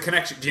 Of course, the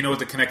connection. Do you know what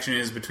the connection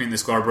is between the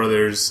Sklar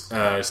brothers,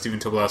 Stephen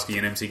Tobolowsky,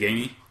 and MC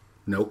Gainey?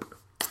 Nope.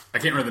 I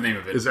can't remember the name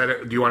of it. Is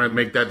that? Do you want to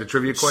make that the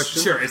trivia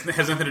question? Sure. It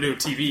has nothing to do with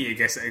TV, I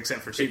guess,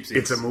 except for Cheap Seats.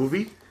 It's a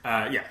movie?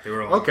 Yeah, they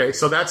were all... Okay,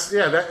 so that's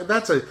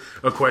a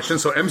question.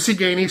 So MC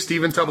Gainey,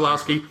 Stephen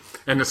Tobolowsky,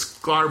 and the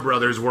Sklar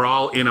brothers were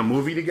all in a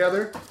movie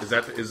together? Is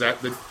that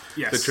the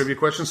Yes. the trivia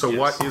question? So Yes.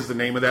 what is the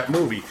name of that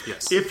movie?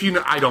 Yes. If you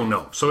know, I don't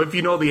know. So if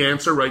you know the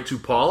answer, write to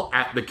Paul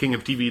at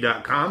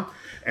thekingoftv.com,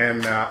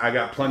 and I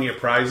got plenty of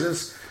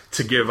prizes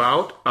to give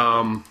out.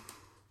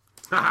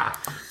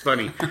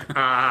 Funny.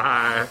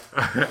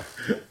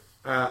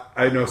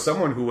 I know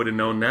someone who would have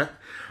known that.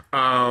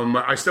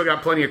 I still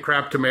got plenty of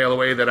crap to mail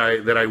away that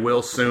I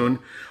will soon.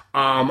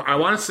 I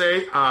want to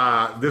say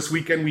this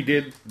weekend we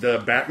did the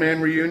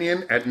Batman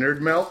reunion at Nerd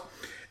Melt,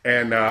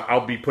 and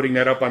I'll be putting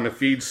that up on the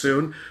feed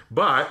soon.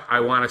 But I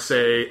want to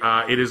say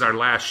it is our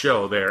last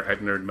show there at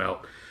Nerd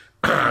Melt.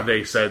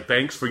 They said,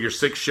 thanks for your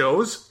 6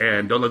 shows,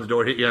 and don't let the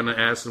door hit you on the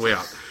ass on the way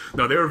out.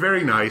 No, they were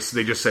very nice.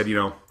 They just said,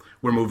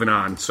 we're moving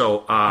on.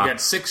 So you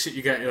got 6.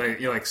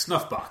 You're like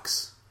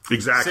Snuffbox.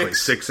 Exactly,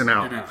 6 and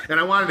out. And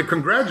I wanted to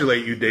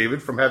congratulate you,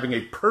 David, from having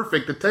a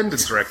perfect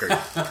attendance record.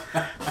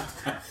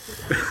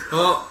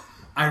 Well,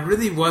 I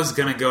really was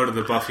going to go to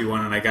the Buffy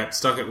one, and I got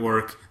stuck at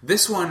work.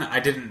 This one I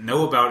didn't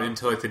know about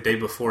until like the day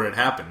before it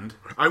happened.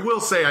 I will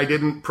say I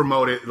didn't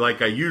promote it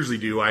like I usually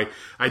do. I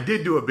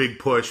did do a big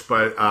push,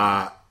 but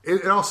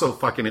it also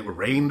it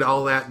rained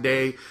all that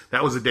day.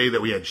 That was the day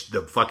that we had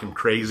the fucking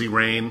crazy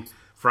rain.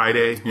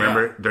 Friday,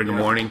 remember, during the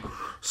morning.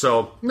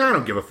 So, no, I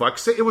don't give a fuck.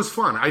 It was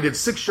fun. I did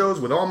 6 shows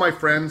with all my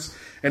friends,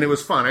 and it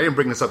was fun. I didn't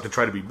bring this up to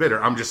try to be bitter.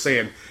 I'm just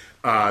saying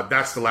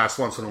that's the last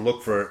one, so don't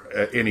look for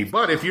any.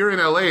 But if you're in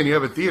LA and you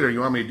have a theater, you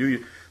want me to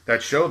do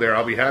that show there,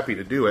 I'll be happy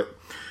to do it.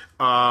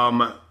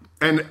 And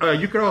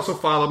you can also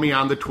follow me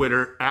on the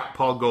Twitter, at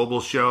Paul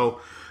Goebel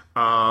Show,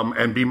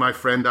 and be my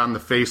friend on the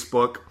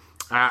Facebook.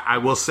 I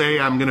will say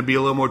I'm going to be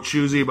a little more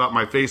choosy about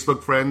my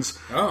Facebook friends.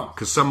 Oh.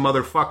 Because some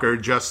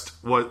motherfucker just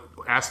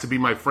asked to be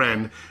my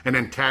friend and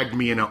then tagged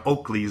me in an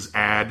Oakley's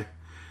ad.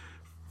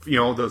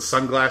 The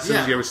sunglasses.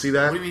 Yeah. You ever see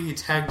that? What do you mean he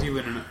tagged you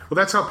in an... Well,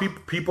 that's how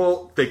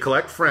people they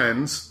collect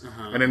friends,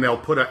 and then they'll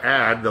put an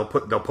ad. They'll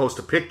post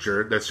a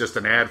picture that's just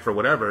an ad for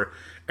whatever,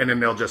 and then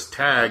they'll just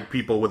tag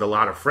people with a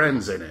lot of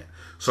friends in it,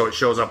 so it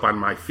shows up on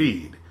my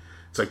feed.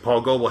 It's like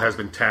Paul Goebel has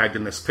been tagged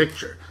in this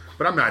picture,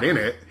 but I'm not in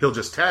it. He'll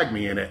just tag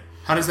me in it.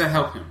 How does that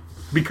help him?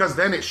 Because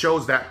then it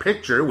shows that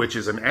picture, which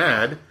is an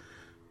ad,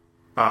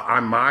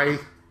 on my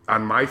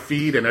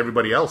feed and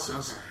everybody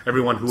else's. Okay.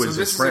 Everyone who is his friend.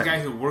 So this is a guy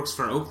who works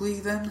for Oakley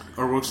then,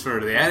 or works for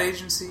the ad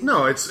agency?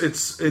 No, it's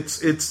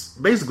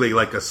basically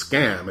like a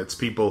scam. It's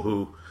people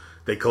who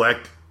they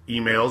collect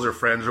emails or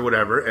friends or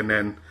whatever, and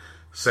then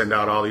send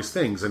out all these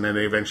things, and then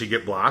they eventually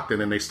get blocked,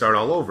 and then they start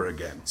all over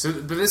again. So,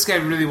 but this guy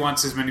really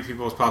wants as many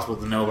people as possible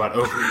to know about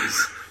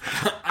Oakley's.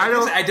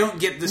 I don't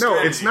get this.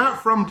 No, it's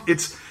not from.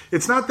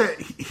 It's not that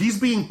he's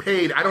being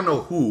paid. I don't know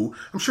who.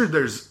 I'm sure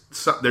there's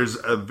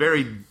a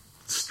very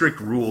strict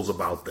rules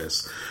about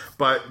this,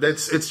 but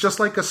it's just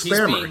like a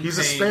spammer. He's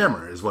a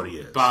spammer, is what he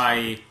is.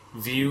 By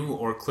view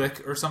or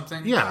click or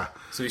something. Yeah.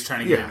 So he's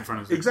trying to get it in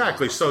front of people.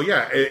 Exactly. So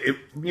yeah,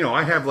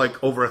 I have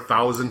like over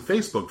 1,000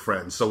 Facebook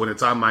friends. So when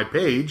it's on my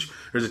page,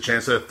 there's a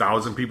chance that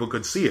 1,000 people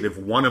could see it. If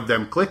one of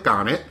them clicked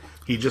on it,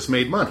 he just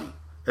made money.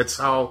 That's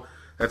how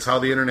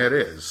the internet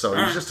is. So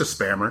he's just a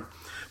spammer.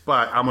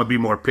 But I'm gonna be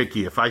more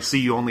picky. If I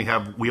see we only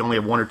have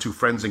 1 or 2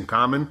 friends in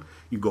common,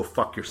 you go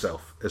fuck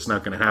yourself. It's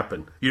not gonna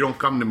happen. You don't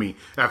come to me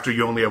after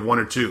you only have 1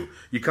 or 2.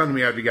 You come to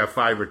me after you got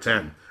 5 or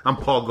 10. I'm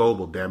Paul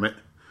Goebel, damn it.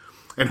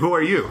 And who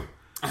are you?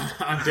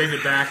 I'm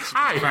David Bax. You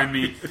can find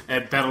me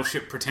at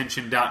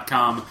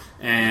battleshippretension.com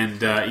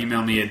and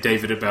email me at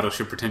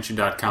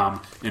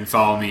david@battleshippretension.com and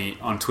follow me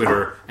on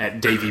Twitter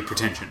at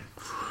davypretension.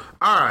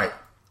 All right.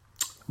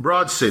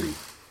 Broad City.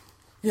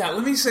 Yeah,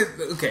 let me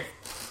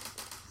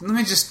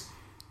just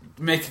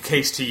make a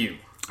case to you.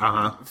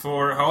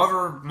 For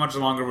however much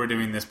longer we're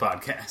doing this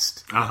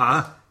podcast.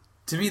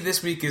 To me,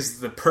 this week is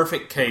the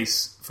perfect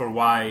case for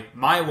why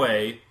my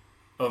way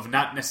of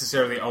not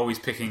necessarily always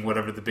picking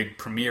whatever the big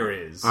premiere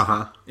is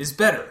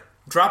better.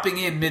 Dropping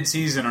in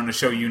mid-season on a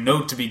show you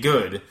know to be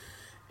good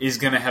is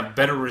going to have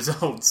better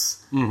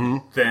results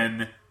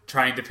than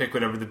trying to pick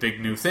whatever the big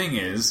new thing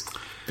is,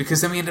 because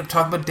then we end up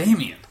talking about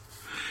Damien.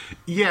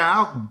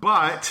 Yeah,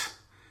 but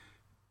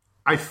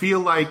I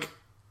feel like...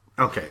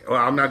 Okay, well,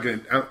 I'm not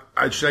going to...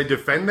 should I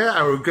defend that?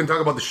 Are we going to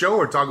talk about the show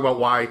or talk about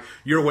why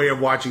your way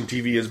of watching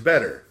TV is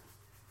better?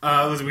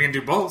 We can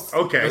do both.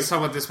 Okay. Let's talk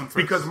about this one first.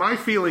 Because my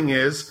feeling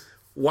is,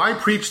 why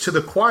preach to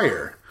the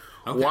choir?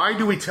 Okay. Why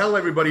do we tell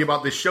everybody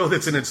about this show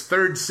that's in its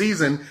 3rd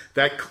season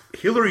that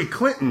Hillary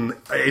Clinton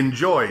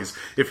enjoys?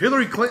 If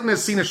Hillary Clinton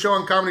has seen a show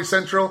on Comedy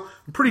Central,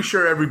 I'm pretty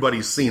sure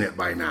everybody's seen it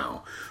by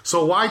now.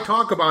 So why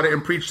talk about it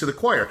and preach to the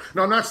choir?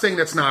 Now, I'm not saying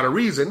that's not a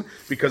reason,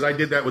 because I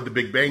did that with The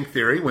Big Bang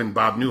Theory when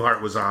Bob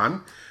Newhart was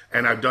on,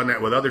 and I've done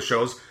that with other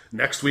shows.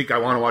 Next week, I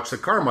want to watch The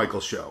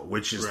Carmichael Show,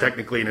 which is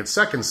technically in its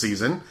 2nd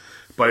season,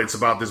 but it's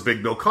about this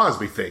big Bill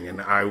Cosby thing,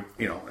 and I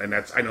know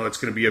it's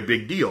going to be a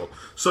big deal.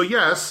 So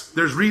yes,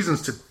 there's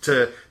reasons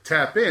to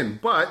tap in,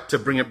 but to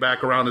bring it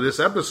back around to this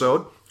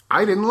episode,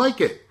 I didn't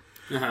like it.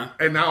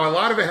 And now a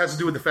lot of it has to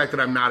do with the fact that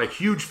I'm not a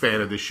huge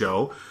fan of the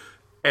show.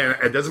 And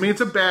it doesn't mean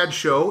it's a bad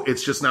show.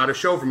 It's just not a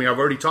show for me. I've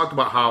already talked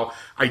about how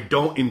I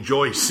don't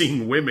enjoy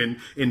seeing women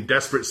in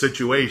desperate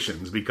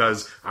situations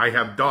because I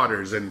have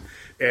daughters, and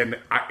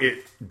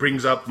it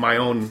brings up my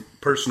own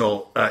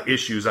personal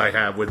issues I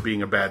have with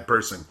being a bad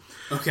person.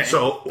 Okay.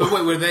 So, but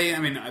wait, were they? I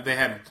mean, they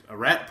had a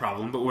rat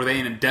problem, but were they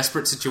in a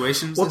desperate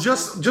situations? Well,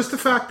 just the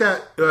fact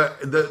that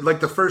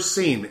the first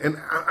scene, and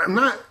I'm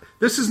not.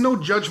 This is no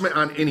judgment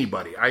on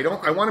anybody. I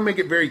want to make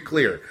it very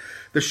clear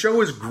The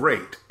show is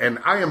great, and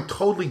I am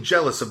totally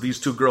jealous of these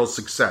two girls'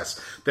 success.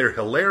 They're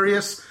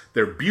hilarious.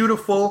 They're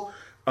beautiful.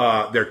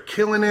 They're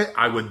killing it.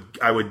 I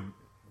would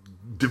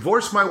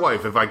divorce my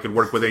wife if I could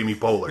work with Amy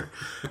Poehler.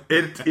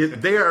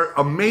 They are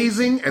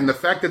amazing, and the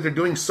fact that they're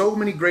doing so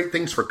many great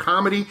things for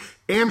comedy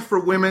and for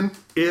women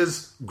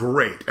is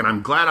great, and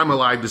I'm glad I'm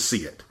alive to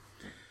see it.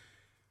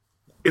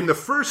 In the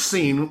first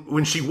scene,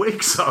 when she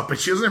wakes up and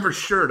she doesn't have her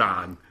shirt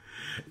on,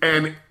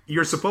 and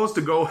you're supposed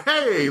to go,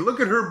 hey, look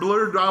at her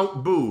blurred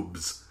out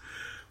boobs.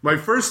 My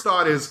first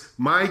thought is,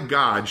 my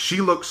God,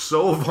 she looks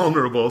so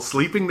vulnerable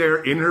sleeping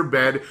there in her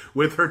bed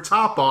with her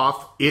top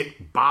off.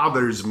 It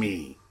bothers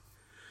me.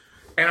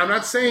 And I'm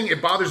not saying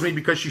it bothers me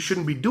because she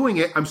shouldn't be doing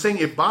it. I'm saying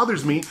it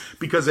bothers me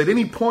because at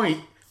any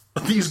point,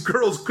 these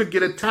girls could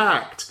get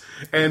attacked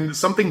and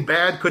something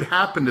bad could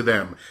happen to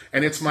them.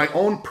 And it's my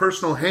own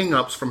personal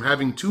hang-ups from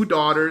having two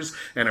daughters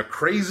and a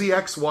crazy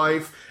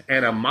ex-wife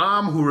and a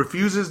mom who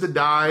refuses to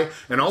die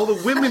and all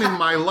the women in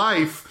my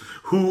life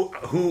who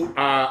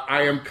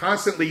I am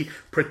constantly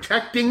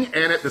protecting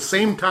and at the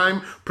same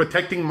time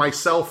protecting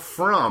myself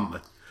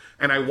from.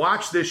 And I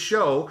watch this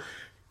show,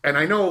 and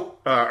I know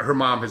her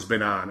mom has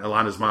been on.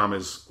 Alana's mom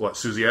is,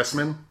 Susie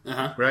Essman?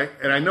 Right?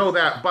 And I know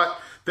that, but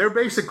they're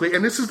basically,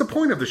 and this is the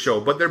point of the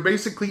show, but they're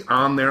basically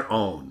on their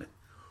own.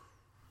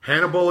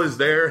 Hannibal is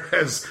there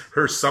as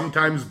her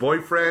sometimes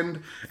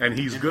boyfriend, and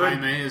he's good.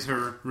 Jaime is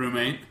her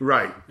roommate.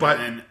 Right. But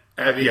and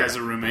Abby has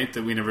a roommate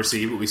that we never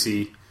see, but we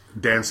see...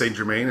 Dan St.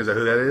 Germain, is that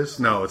who that is?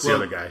 No, it's the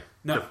other guy.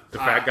 No, the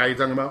fat guy you're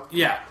talking about?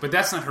 Yeah, but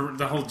that's not her.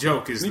 The whole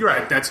joke is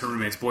right. That's her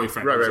roommate's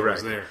boyfriend. Right.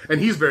 There. And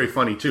he's very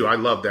funny, too. I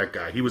love that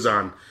guy. He was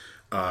on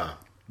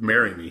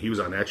Marry Me. He was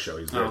on that show.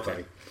 He's very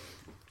funny.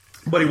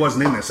 But he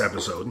wasn't in this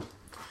episode.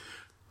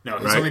 No,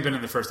 he's only been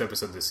in the first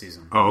episode this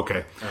season. Oh,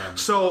 okay.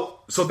 So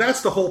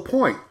that's the whole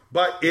point.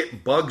 But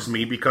it bugs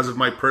me because of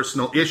my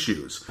personal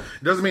issues.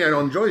 It doesn't mean I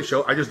don't enjoy the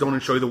show. I just don't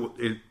enjoy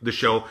the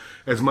show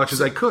as much as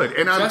I could.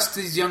 And just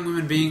these young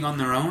women being on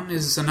their own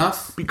is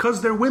enough?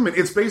 Because they're women.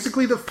 It's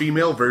basically the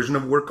female version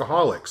of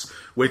Workaholics,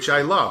 which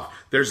I love.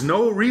 There's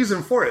no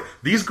reason for it.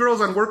 These girls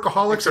on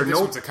Workaholics are this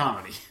one's a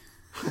comedy.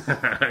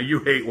 You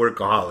hate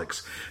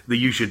Workaholics.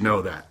 You should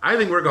know that. I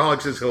think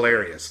Workaholics is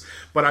hilarious.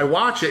 But I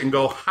watch it and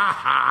go,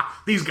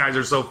 these guys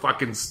are so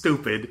fucking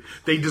stupid.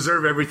 They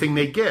deserve everything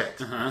they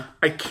get.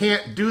 I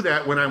can't do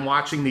that when I'm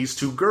watching these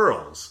two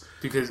girls.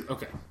 Because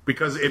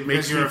it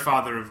makes you're a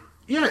father of...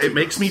 Yeah, it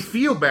makes me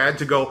feel bad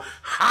to go,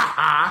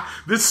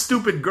 this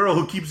stupid girl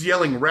who keeps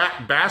yelling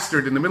rat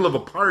bastard in the middle of a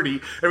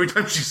party every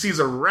time she sees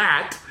a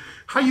rat...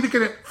 How you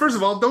gonna? First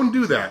of all, don't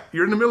do that.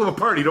 You're in the middle of a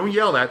party. Don't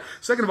yell that.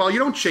 Second of all, you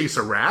don't chase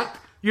a rat.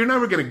 You're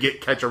never gonna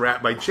catch a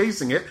rat by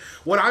chasing it.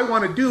 What I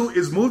want to do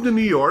is move to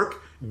New York,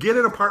 get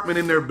an apartment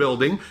in their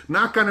building,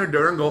 knock on their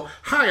door, and go,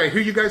 "Hi, I hear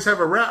you guys have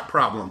a rat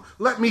problem.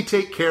 Let me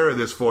take care of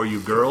this for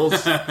you,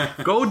 girls.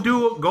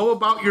 Go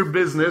about your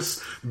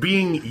business,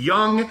 being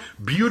young,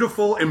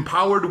 beautiful,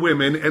 empowered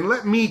women, and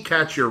let me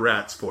catch your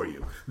rats for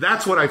you."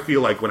 That's what I feel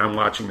like when I'm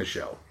watching the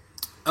show.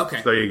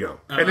 Okay. So there you go.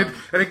 And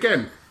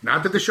again,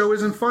 not that the show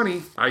isn't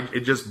funny.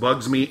 It just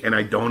bugs me, and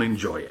I don't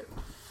enjoy it.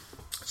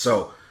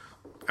 So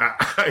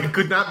I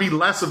could not be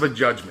less of a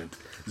judgment.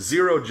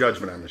 Zero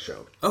judgment on the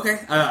show.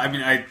 Okay.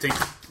 I think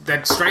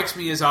that strikes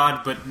me as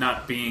odd, but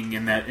not being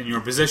in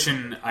your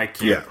position, I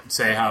can't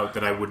say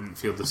that I wouldn't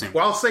feel the same.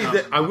 Well, I'll say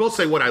that I will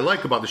say what I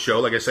like about the show.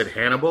 Like I said,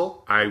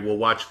 Hannibal. I will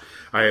watch.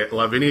 I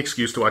love any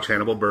excuse to watch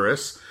Hannibal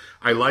Buress.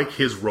 I like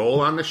his role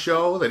on the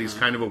show, that he's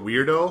kind of a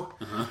weirdo.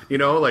 You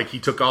know, like he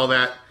took all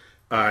that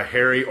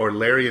Harry or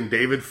Larry and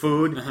David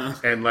food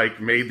and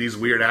like made these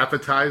weird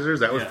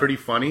appetizers. That was pretty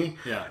funny.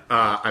 Yeah.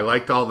 I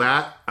liked all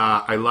that.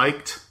 I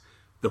liked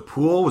the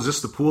pool. Was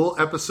this the pool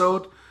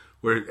episode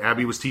where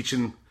Abby was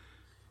teaching?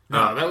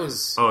 No, that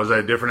was... Oh, is that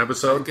a different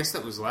episode? I guess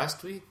that was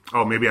last week.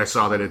 Oh, maybe I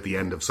saw that at the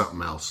end of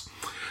something else.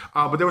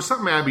 But there was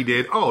something Abby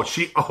did.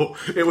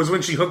 It was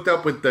when she hooked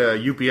up with the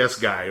UPS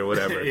guy or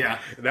whatever. Yeah.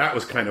 That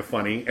was kind of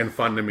funny and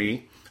fun to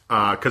me.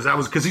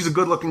 Because he's a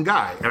good looking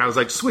guy. And I was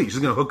like, sweet, she's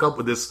going to hook up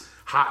with this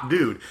hot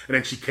dude. And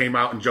then she came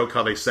out and joked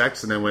how they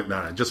sexed and then went,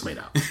 nah, just made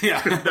out.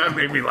 Yeah. That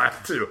made me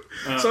laugh too.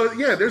 So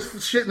yeah,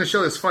 there's shit in the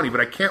show that's funny, but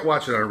I can't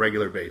watch it on a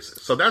regular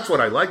basis. So that's what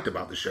I liked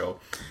about the show.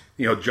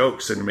 You know,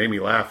 jokes and made me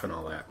laugh and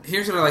all that.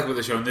 Here's what I like about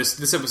the show, and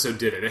this episode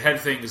did it. It had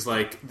things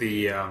like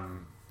the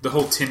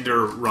whole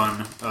Tinder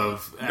run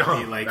of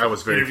Abby, that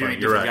was very interviewing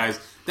funny. You're different right. guys.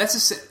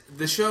 That's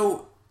the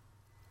show.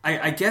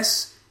 I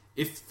guess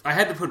if I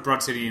had to put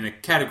Broad City in a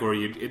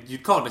category,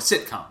 you'd call it a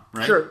sitcom,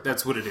 right? Sure,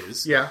 that's what it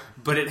is. Yeah,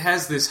 but it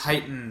has this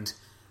heightened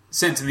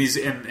sense,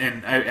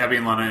 and Abby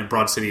and Lana and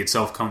Broad City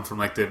itself come from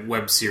like the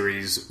web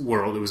series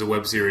world. It was a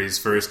web series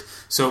first,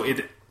 so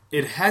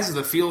it has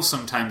the feel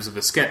sometimes of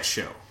a sketch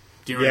show.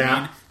 Do you know what I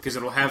mean? Because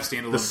it'll have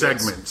standalone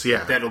segments,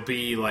 that'll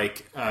be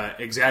like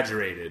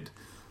exaggerated,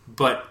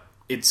 but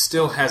it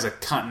still has a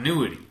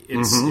continuity.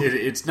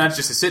 It's not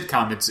just a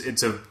sitcom.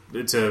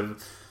 It's a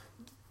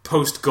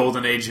post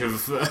golden age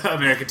of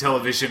American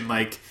television,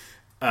 like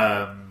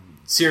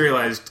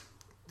serialized,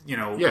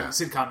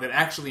 sitcom that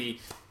actually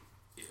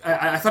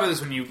I thought of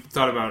this when you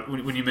thought about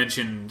when you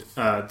mentioned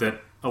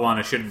that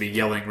Alana shouldn't be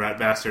yelling "rat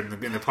bastard"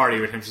 in the party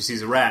every time she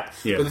sees a rat.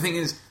 Yeah. But the thing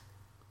is,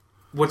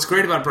 what's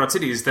great about Broad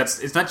City is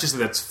it's not just that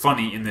that's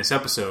funny in this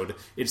episode;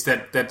 it's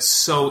that that's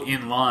so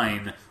in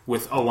line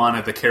with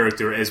Alana the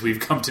character as we've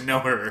come to know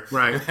her.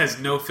 Right. It has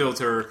no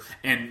filter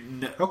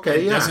and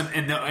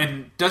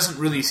doesn't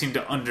really seem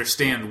to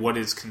understand what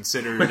is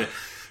considered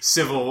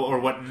civil or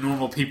what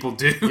normal people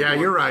do. Yeah,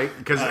 you're right.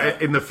 Because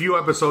in the few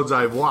episodes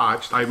I've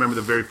watched, I remember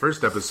the very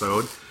first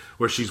episode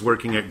where she's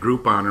working at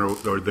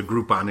Groupon or the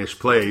Groupon-ish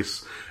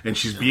place, and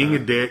she's being a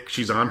dick.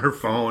 She's on her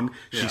phone.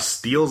 She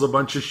steals a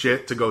bunch of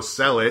shit to go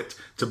sell it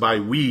to buy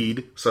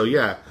weed. So,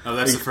 yeah. Oh,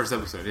 that's the first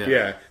episode, yeah.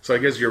 Yeah, so I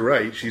guess you're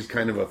right. She's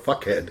kind of a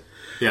fuckhead.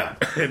 Yeah.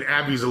 And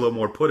Abby's a little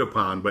more put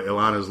upon, but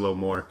Ilana's a little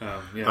more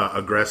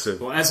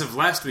aggressive. Well, as of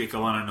last week,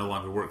 Alana no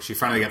longer works. She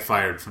finally got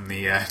fired from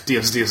the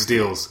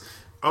Deals.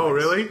 Oh,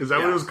 really? Is that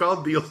what it was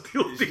called? Deals.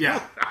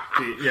 Yeah.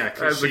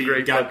 That's a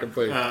great fucking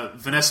place.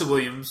 Vanessa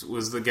Williams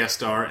was the guest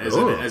star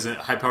as a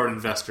high-powered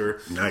investor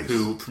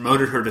who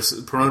promoted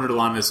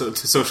Alana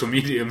to social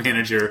media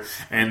manager,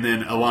 and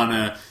then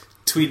Alana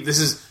tweeted. This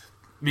is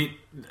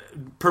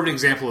perfect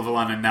example of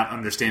Alana not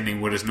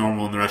understanding what is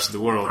normal in the rest of the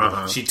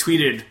world. She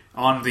tweeted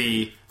on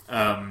the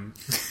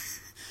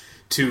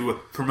to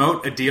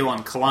promote a deal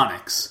on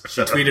colonics.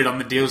 She tweeted on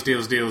the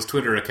Deals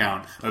Twitter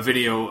account a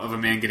video of a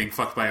man getting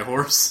fucked by a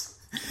horse.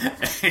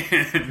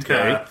 And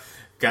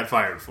got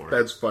fired for it.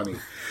 That's funny.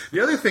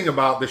 The other thing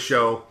about the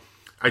show,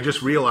 I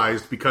just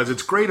realized, because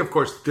it's great, of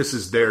course, this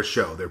is their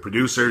show. They're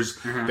producers.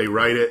 They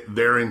write it.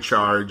 They're in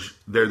charge.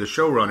 They're the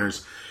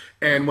showrunners.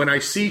 And when I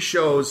see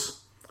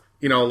shows,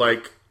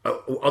 like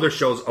other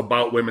shows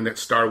about women that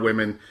star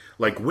women,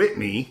 like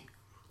Whitney,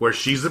 where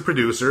she's the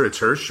producer, it's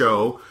her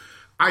show,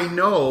 I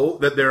know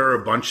that there are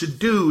a bunch of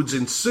dudes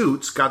in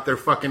suits got their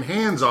fucking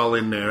hands all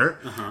in there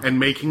and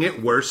making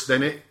it worse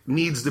than it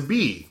needs to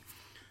be.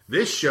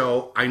 This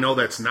show, I know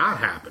that's not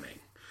happening.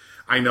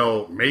 I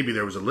know maybe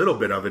there was a little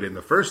bit of it in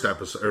the first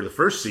episode or the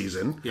first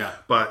season. Yeah.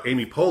 But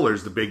Amy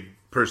Poehler's the big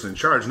person in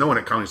charge. No one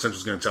at Comedy Central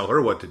is going to tell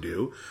her what to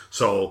do.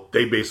 So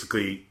they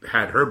basically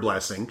had her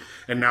blessing.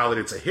 And now that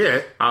it's a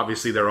hit,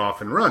 obviously they're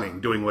off and running,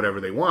 doing whatever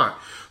they want.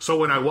 So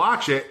when I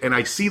watch it and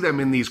I see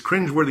them in these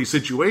cringeworthy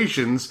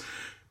situations,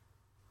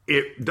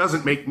 it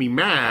doesn't make me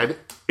mad.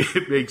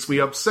 It makes me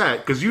upset.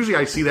 Because usually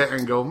I see that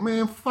and go,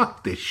 man,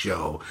 fuck this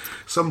show.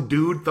 Some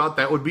dude thought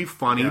that would be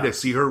funny to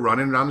see her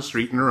running down the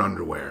street in her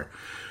underwear.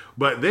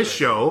 But this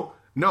show,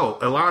 no,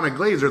 Ilana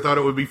Glazer thought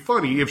it would be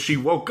funny if she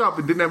woke up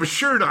and didn't have a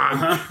shirt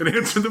on and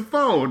answered the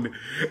phone.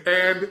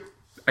 And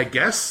I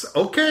guess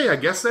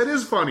that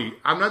is funny.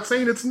 I'm not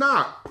saying it's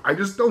not. I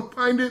just don't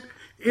find it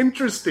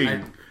interesting.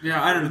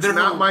 I don't know. It's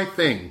not my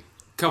thing.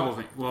 Couple of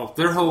things. Well,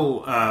 their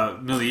whole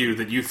milieu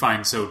that you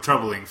find so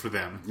troubling for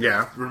them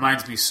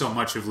reminds me so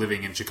much of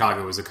living in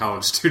Chicago as a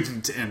college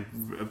student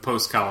and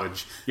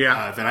post-college.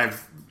 Yeah. That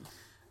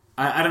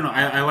I don't know.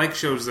 I like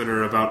shows that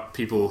are about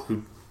people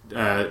who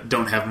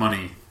don't have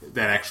money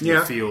that actually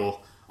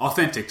feel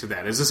authentic to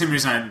that. It's the same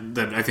reason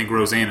that I think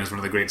Roseanne is one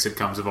of the great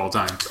sitcoms of all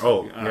time.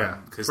 Oh, yeah.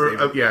 Because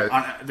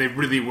they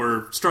really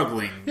were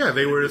struggling. Yeah,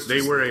 they were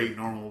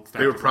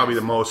probably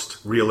the most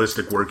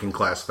realistic working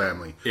class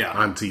family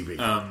on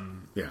TV.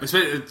 Yeah.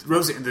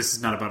 Roseanne, this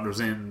is not about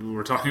Roseanne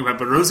we're talking about,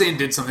 but Roseanne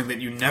did something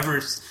that you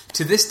never,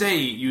 to this day,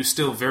 you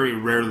still very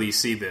rarely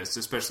see this,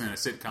 especially in a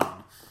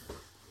sitcom.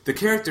 The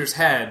characters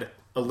had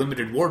a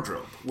limited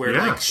wardrobe,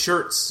 where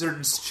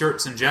certain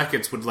shirts and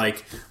jackets would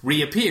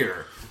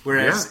reappear.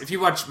 Whereas if you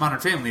watch Modern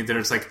Family,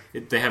 there's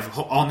they have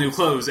all new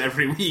clothes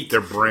every week.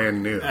 They're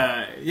brand new.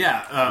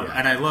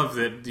 And I love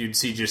that you'd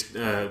see just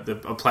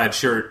a plaid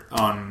shirt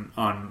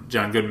on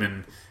John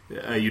Goodman.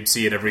 You'd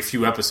see it every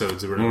few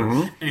episodes or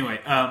whatever. Anyway,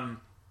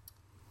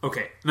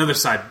 okay, another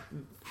side.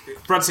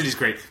 Broad City's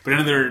great, but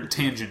another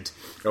tangent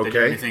that you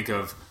made me think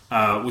of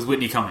was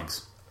Whitney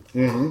Cummings.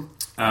 Now,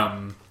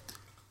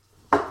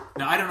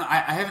 I don't know.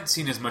 I haven't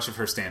seen as much of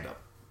her stand-up.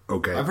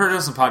 Okay. I've heard her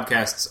on some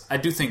podcasts. I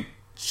do think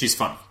she's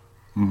funny.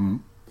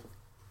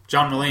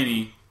 John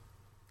Mulaney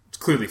is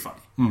clearly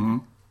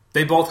funny.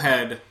 They both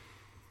had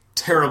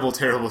terrible,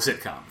 terrible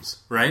sitcoms,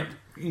 right?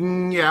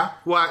 Yeah.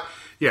 Well,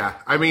 yeah.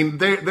 I mean,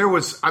 there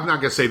was... I'm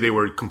not going to say they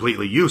were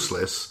completely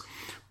useless,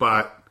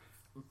 but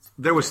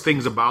there was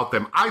things about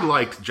them. I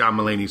liked John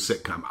Mulaney's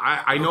sitcom.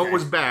 I know it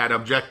was bad,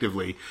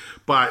 objectively,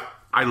 but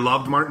I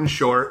loved Martin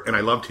Short, and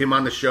I loved him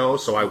on the show,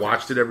 so I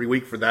watched it every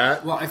week for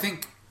that. Well, I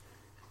think...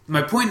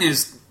 My point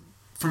is,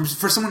 for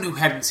someone who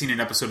hadn't seen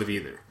an episode of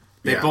either,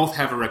 they both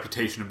have a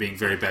reputation of being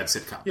very bad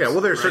sitcoms. Yeah,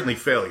 well, there are certainly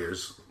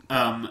failures.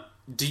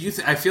 Do you?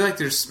 I feel like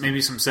there's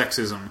maybe some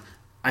sexism.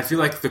 I feel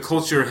like the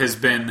culture has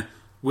been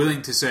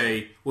willing to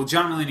say, well,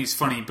 John Mulaney's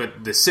funny,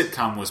 but the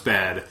sitcom was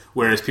bad,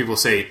 whereas people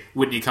say,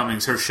 Whitney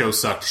Cummings, her show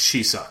sucked,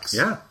 she sucks.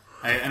 Yeah.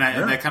 And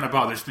that kind of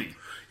bothers me.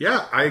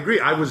 Yeah, I agree.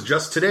 I was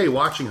just today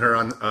watching her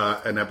on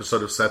an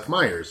episode of Seth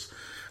Meyers.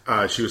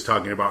 She was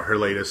talking about her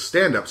latest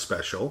stand-up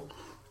special,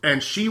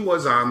 and she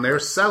was on there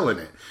selling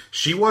it.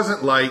 She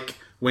wasn't like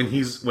when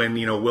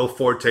Will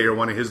Forte or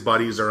one of his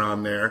buddies are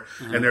on there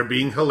and they're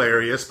being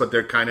hilarious, but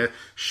they're kind of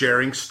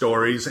sharing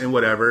stories and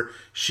whatever.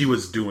 She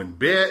was doing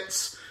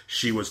bits.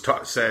 She was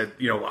said,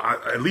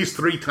 at least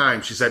 3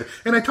 times she said,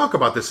 and I talk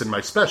about this in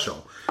my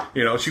special.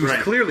 She was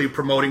clearly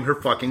promoting her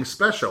fucking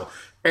special.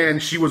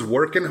 And she was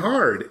working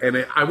hard.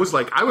 And I was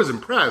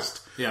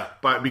impressed. Yeah.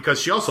 But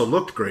because she also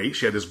looked great.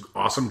 She had this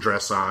awesome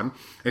dress on.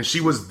 And she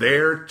was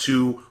there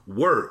to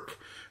work.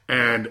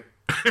 And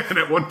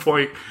at one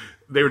point,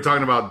 they were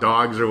talking about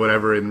dogs or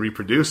whatever and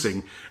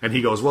reproducing. And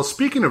he goes, well,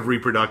 speaking of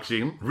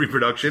reproduction.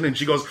 And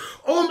she goes,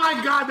 oh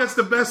my God, that's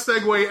the best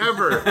segue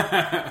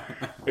ever.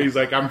 He's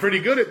like, I'm pretty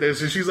good at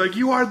this. And she's like,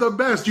 you are the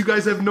best. You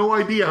guys have no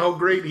idea how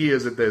great he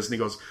is at this. And he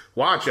goes,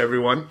 watch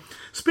everyone.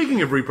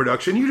 Speaking of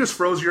reproduction, you just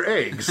froze your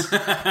eggs.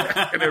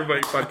 And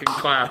everybody fucking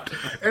clapped.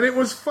 And it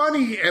was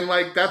funny. And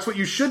that's what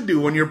you should do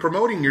when you're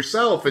promoting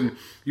yourself and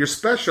you're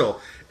special.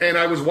 And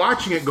I was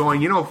watching it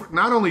going,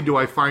 not only do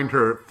I find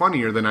her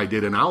funnier than I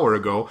did an hour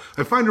ago,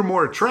 I find her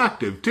more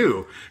attractive,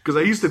 too. Because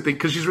I used to think,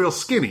 because she's real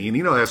skinny,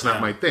 and that's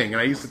not my thing.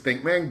 And I used to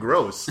think, man,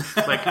 gross.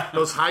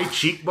 Those high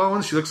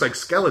cheekbones, she looks like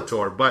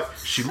Skeletor. But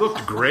she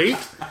looked great.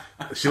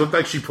 She looked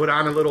like she put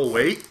on a little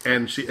weight.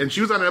 And she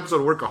was on an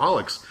episode of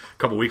Workaholics a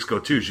couple weeks ago,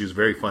 too. She was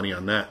very funny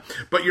on that.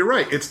 But you're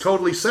right. It's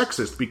totally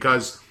sexist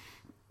because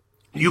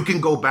you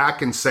can go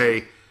back and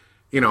say,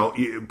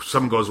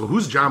 someone goes, well,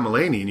 who's John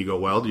Mulaney? And you go,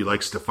 well, do you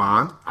like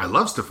Stefan? I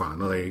love Stefan.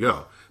 Well, there you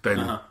go.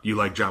 Then you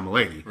like John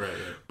Mulaney. Right.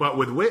 But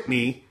with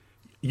Whitney,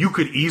 you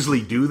could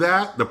easily do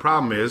that. The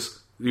problem is,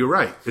 you're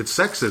right. It's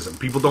sexism.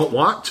 People don't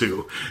want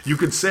to. You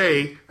could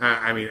say,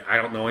 I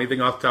don't know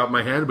anything off the top of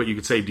my head, but you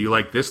could say, do you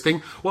like this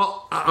thing?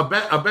 Well,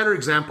 a better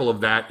example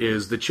of that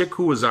is the chick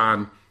who was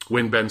on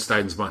Win Ben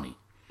Stein's Money.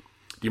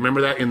 Do you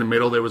remember that? In the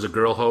middle, there was a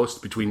girl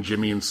host between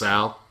Jimmy and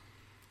Sal.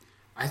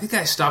 I think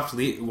I stopped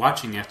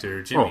watching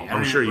after Jimmy. Oh,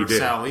 I'm sure you did.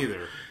 Sal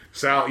either.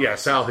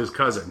 Sal, his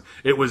cousin.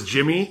 It was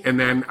Jimmy, and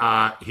then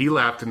he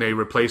left, and they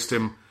replaced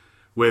him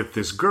with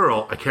this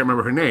girl. I can't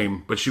remember her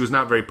name, but she was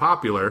not very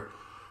popular.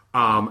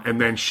 And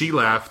then she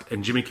left,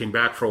 and Jimmy came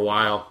back for a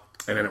while,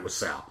 and then it was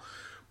Sal.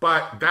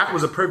 But that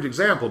was a perfect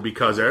example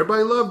because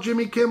everybody loved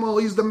Jimmy Kimmel.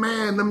 He's the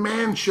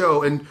man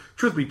show. And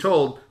truth be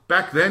told,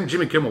 back then,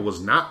 Jimmy Kimmel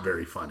was not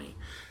very funny.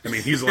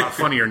 He's a lot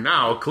funnier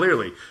now,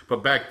 clearly.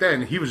 But back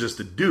then, he was just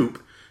a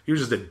dupe. He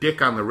was just a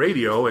dick on the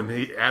radio, and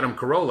he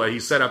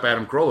set up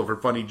Adam Carolla for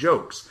funny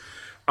jokes.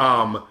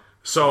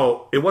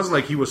 So it wasn't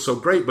like he was so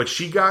great, but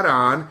she got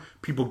on.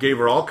 People gave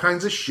her all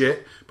kinds of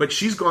shit, but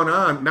she's gone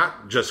on,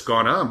 not just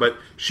gone on, but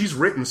she's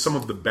written some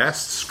of the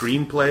best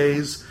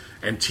screenplays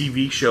and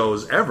TV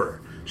shows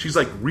ever. She's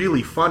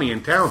really funny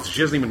and talented.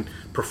 She doesn't even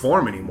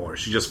perform anymore.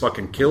 She just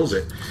fucking kills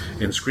it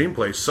in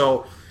screenplays.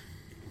 So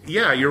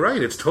yeah, you're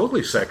right. It's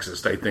totally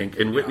sexist, I think.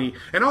 And Whitney,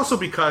 and also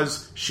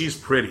because she's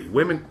pretty.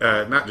 Women,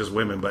 not just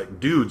women, but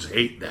dudes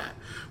hate that.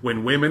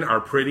 When women are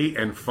pretty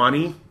and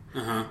funny,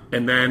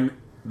 and then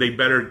they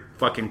better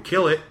fucking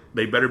kill it.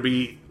 They better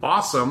be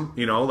awesome,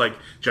 like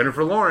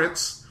Jennifer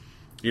Lawrence.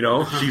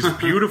 She's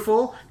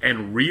beautiful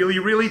and really,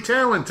 really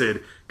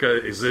talented.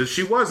 Because if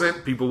she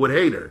wasn't, people would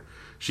hate her.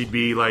 She'd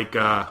be like,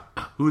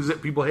 who is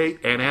it people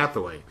hate? Anne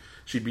Hathaway.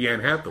 She'd be Anne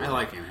Hathaway. I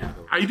like Anne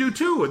Hathaway. I do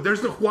too.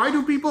 Why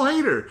do people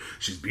hate her?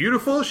 She's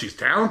beautiful, she's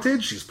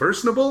talented, she's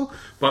personable,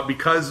 but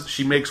because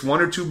she makes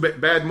 1 or 2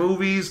 bad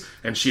movies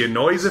and she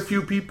annoys a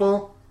few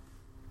people,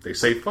 they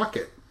say fuck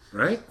it,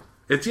 right?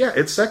 It's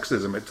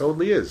sexism. It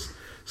totally is.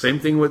 Same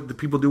thing with the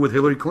people do with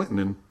Hillary Clinton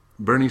and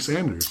Bernie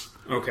Sanders.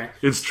 Okay.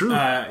 It's true.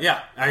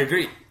 Yeah, I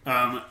agree.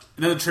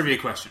 Another trivia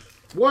question.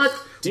 What?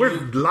 We're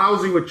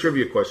lousy with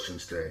trivia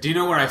questions today. Do you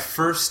know where I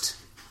first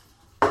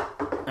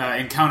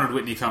encountered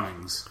Whitney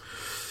Cummings?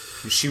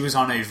 She was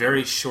on a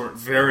very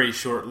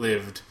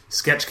short-lived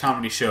sketch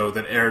comedy show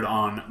that aired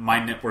on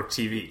My Network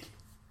TV.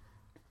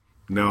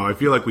 No, I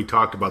feel like we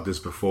talked about this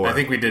before. I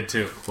think we did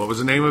too. What was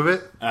the name of it?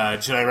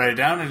 Should I write it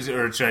down,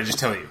 or should I just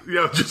tell you?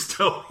 Yeah, just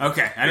tell.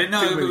 Okay, I didn't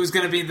know it was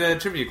going to be the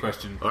trivia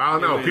question. I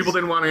don't know. People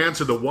didn't want to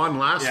answer the one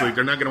last week.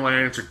 They're not going to want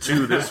to answer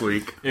 2 this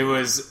week. It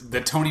was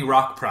the Tony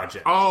Rock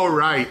Project. Oh,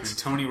 right.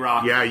 Tony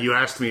Rock. Yeah, you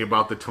asked me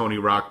about the Tony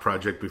Rock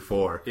Project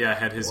before. Yeah, I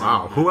had his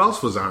Wow. own. Who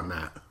else was on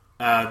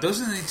that?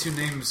 Those are the 2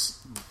 names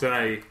that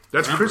I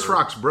That's remember. Chris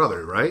Rock's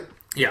brother, right?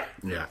 Yeah.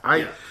 Yeah.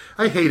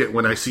 I hate it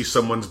when I see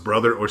someone's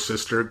brother or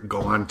sister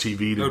go on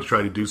TV to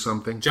try to do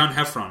something. John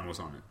Heffron was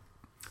on it.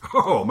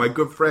 Oh, my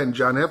good friend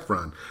John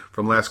Heffron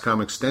from Last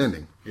Comic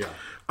Standing. Yeah.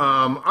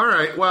 All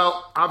right.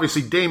 Well,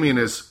 obviously Damien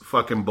is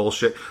fucking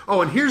bullshit.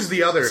 Oh, and here's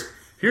the other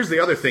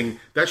thing.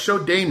 That show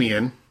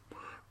Damien,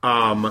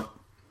 I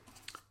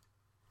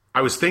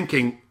was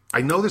thinking, I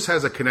know this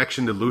has a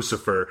connection to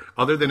Lucifer,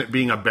 other than it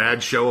being a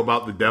bad show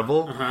about the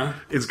devil.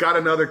 It's got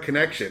another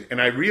connection.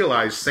 And I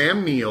realized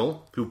Sam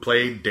Neill, who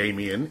played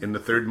Damien in the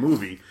 3rd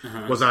movie,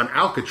 was on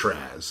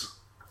Alcatraz.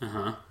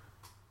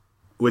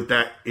 With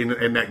that,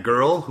 and that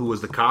girl who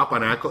was the cop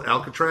on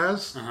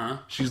Alcatraz,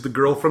 she's the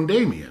girl from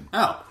Damien.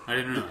 Oh, I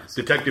didn't realize.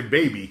 Detective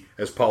Baby,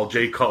 as Paul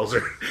J calls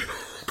her.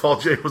 Paul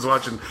J was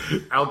watching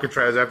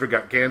Alcatraz after it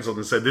got canceled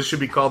and said, this should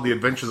be called The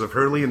Adventures of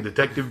Hurley and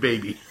Detective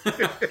Baby.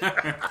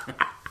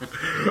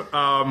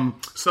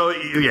 So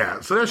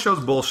that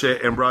show's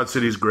bullshit, and Broad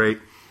City's great.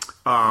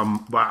 But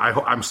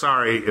I'm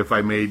sorry if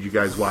I made you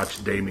guys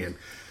watch Damien.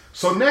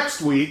 So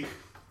next week,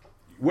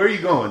 where are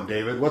you going,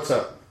 David? What's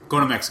up?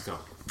 Going to Mexico.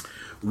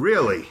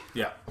 Really?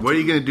 Yeah. What are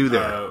you going to do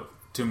there?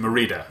 To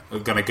Merida. We're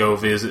going to go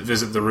visit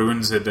the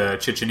ruins at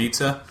Chichen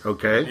Itza.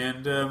 Okay.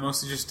 And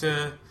mostly just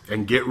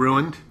and get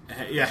ruined?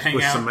 Hang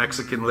with out. some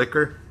Mexican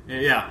liquor?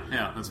 Yeah.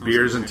 That's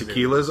beers and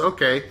tequilas?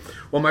 Okay.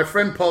 Well, my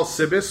friend Paul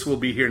Sibis will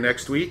be here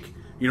next week.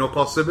 You know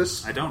Paul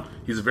Sibis? I don't.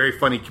 He's a very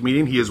funny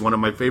comedian. He is one of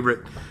my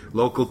favorite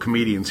local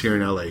comedians here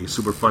in LA. He's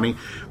super funny.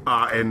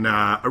 And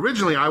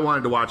originally I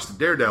wanted to watch the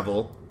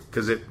Daredevil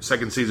because its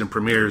second season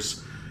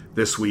premieres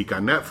this week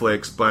on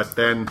Netflix, but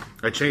then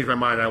I changed my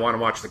mind. I want to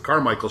watch the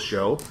Carmichael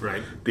Show,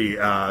 right?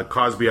 The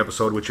Cosby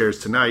episode, which airs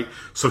tonight.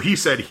 So he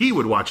said he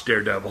would watch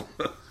Daredevil.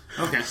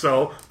 Okay.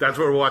 So that's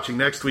what we're watching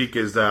next week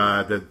is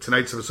the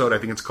tonight's episode. I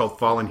think it's called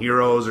Fallen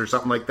Heroes or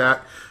something like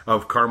that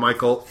of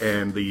Carmichael,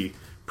 and the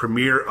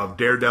premiere of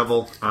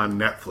Daredevil on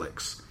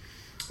Netflix.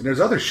 And there's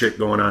other shit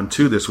going on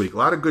too this week. A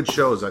lot of good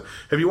shows.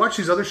 Have you watched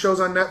these other shows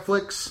on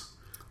Netflix?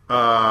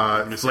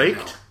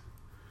 Flaked?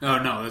 Oh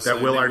no, that's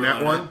that Will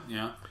Arnett one.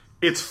 Yeah.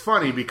 It's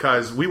funny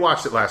because we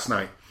watched it last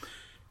night,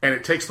 and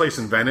it takes place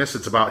in Venice.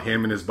 It's about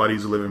him and his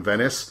buddies who live in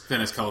Venice.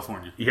 Venice,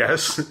 California.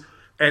 Yes.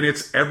 And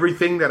it's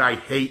everything that I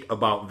hate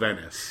about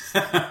Venice.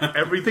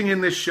 Everything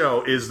in this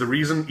show is the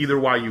reason either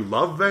why you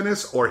love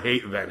Venice or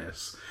hate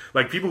Venice.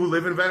 Like, people who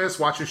live in Venice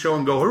watch the show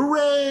and go,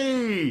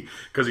 hooray!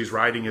 Because he's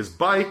riding his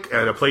bike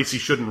at a place he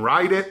shouldn't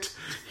ride it.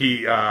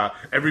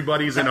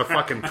 Everybody's in a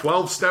fucking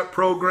 12-step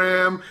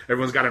program.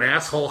 Everyone's got an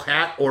asshole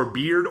hat or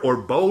beard or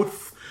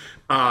both.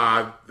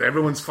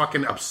 Everyone's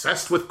fucking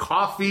obsessed with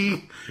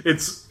coffee.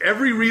 It's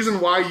every reason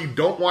why you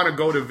don't want to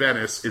go to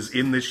Venice is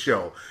in this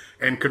show.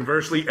 And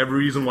conversely, every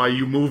reason why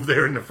you moved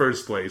there in the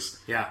first place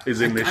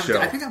is in this show.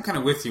 I think I'm kind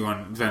of with you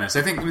on Venice.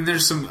 I think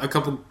there's a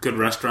couple good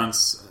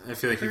restaurants. I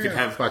feel like you could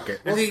have. Fuck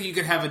it. I think you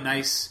could have a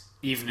nice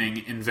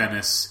evening in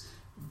Venice,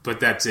 but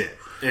that's it.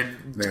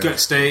 And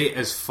stay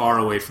as far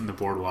away from the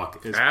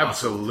boardwalk as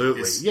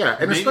absolutely possible. Yeah,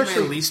 and maybe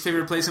especially my least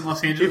favorite place in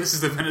Los Angeles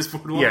is the Venice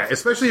boardwalk. Yeah,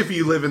 especially if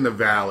you live in the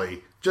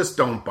valley. Just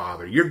don't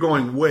bother. You're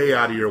going way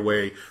out of your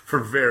way for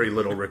very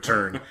little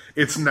return.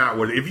 It's not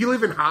worth it. If you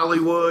live in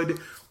Hollywood,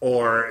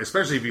 or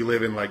especially if you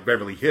live in like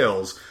Beverly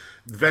Hills,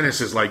 Venice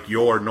is like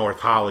your North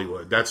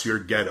Hollywood. That's your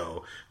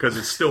ghetto, because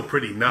it's still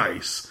pretty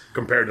nice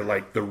compared to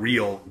like the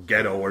real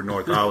ghetto or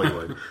North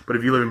Hollywood. But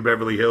if you live in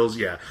Beverly Hills,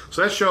 yeah.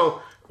 So that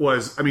show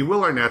was,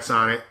 Will Arnett's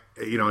on it,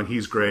 and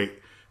he's great.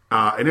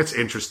 And it's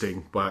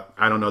interesting, but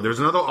I don't know. There's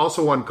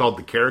also one called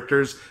The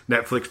Characters.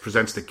 Netflix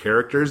presents The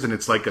Characters, and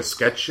it's like a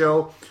sketch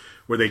show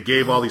where they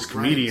gave all these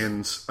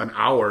comedians an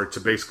hour to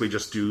basically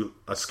just do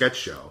a sketch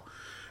show.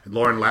 And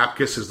Lauren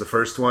Lapkus is the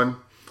first one,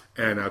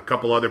 and a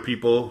couple other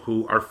people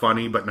who are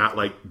funny but not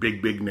like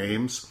big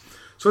names.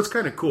 So it's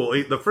kind of cool.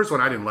 The first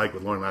one I didn't like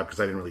with Lauren Lapkus.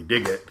 I didn't really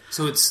dig it.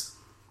 So is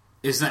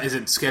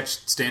it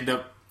sketch stand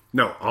up?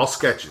 No, all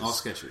sketches. All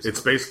sketches. It's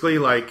basically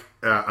like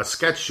a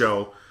sketch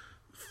show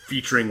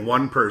featuring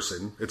one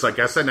person. It's like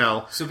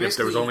SNL so if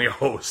there was only a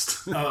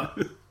host.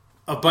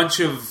 A bunch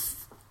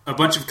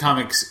of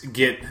comics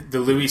get the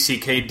Louis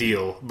C.K.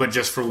 deal, but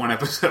just for one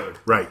episode.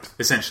 Right.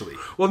 Essentially.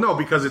 Well, no,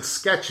 because it's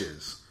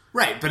sketches.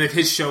 Right, but if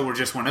his show were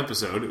just one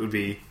episode, it would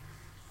be...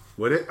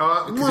 Would it?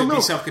 It'd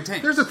be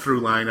self-contained. There's a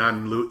through line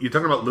on Louis. You're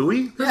talking about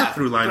Louis? There's a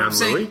through line on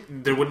Louis.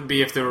 There wouldn't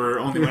be if there were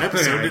only one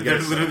episode. There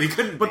literally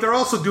couldn't But they're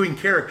also doing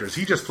characters.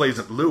 He just plays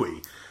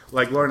Louis.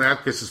 Like Lauren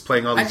Lapkus is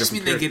playing all these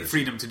different characters. I just mean they get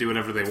freedom to do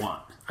whatever they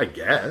want. I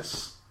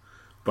guess.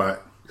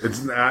 But...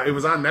 it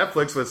was on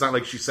Netflix, but it's not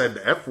like she said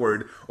the F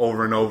word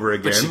over and over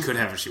again. But she could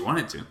have if she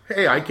wanted to.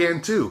 Hey, I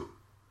can too.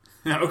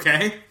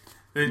 Okay.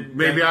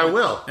 Maybe I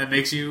will. That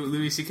makes you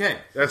Louis C.K.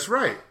 That's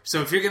right.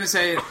 So if you're going to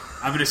say it,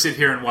 I'm going to sit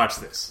here and watch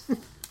this.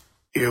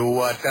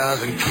 What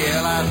doesn't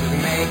kill us is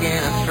making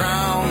us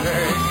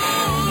stronger.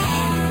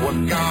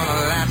 We're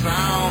gonna last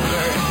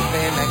longer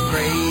than the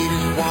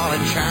greatest wall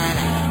in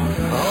China.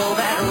 Oh,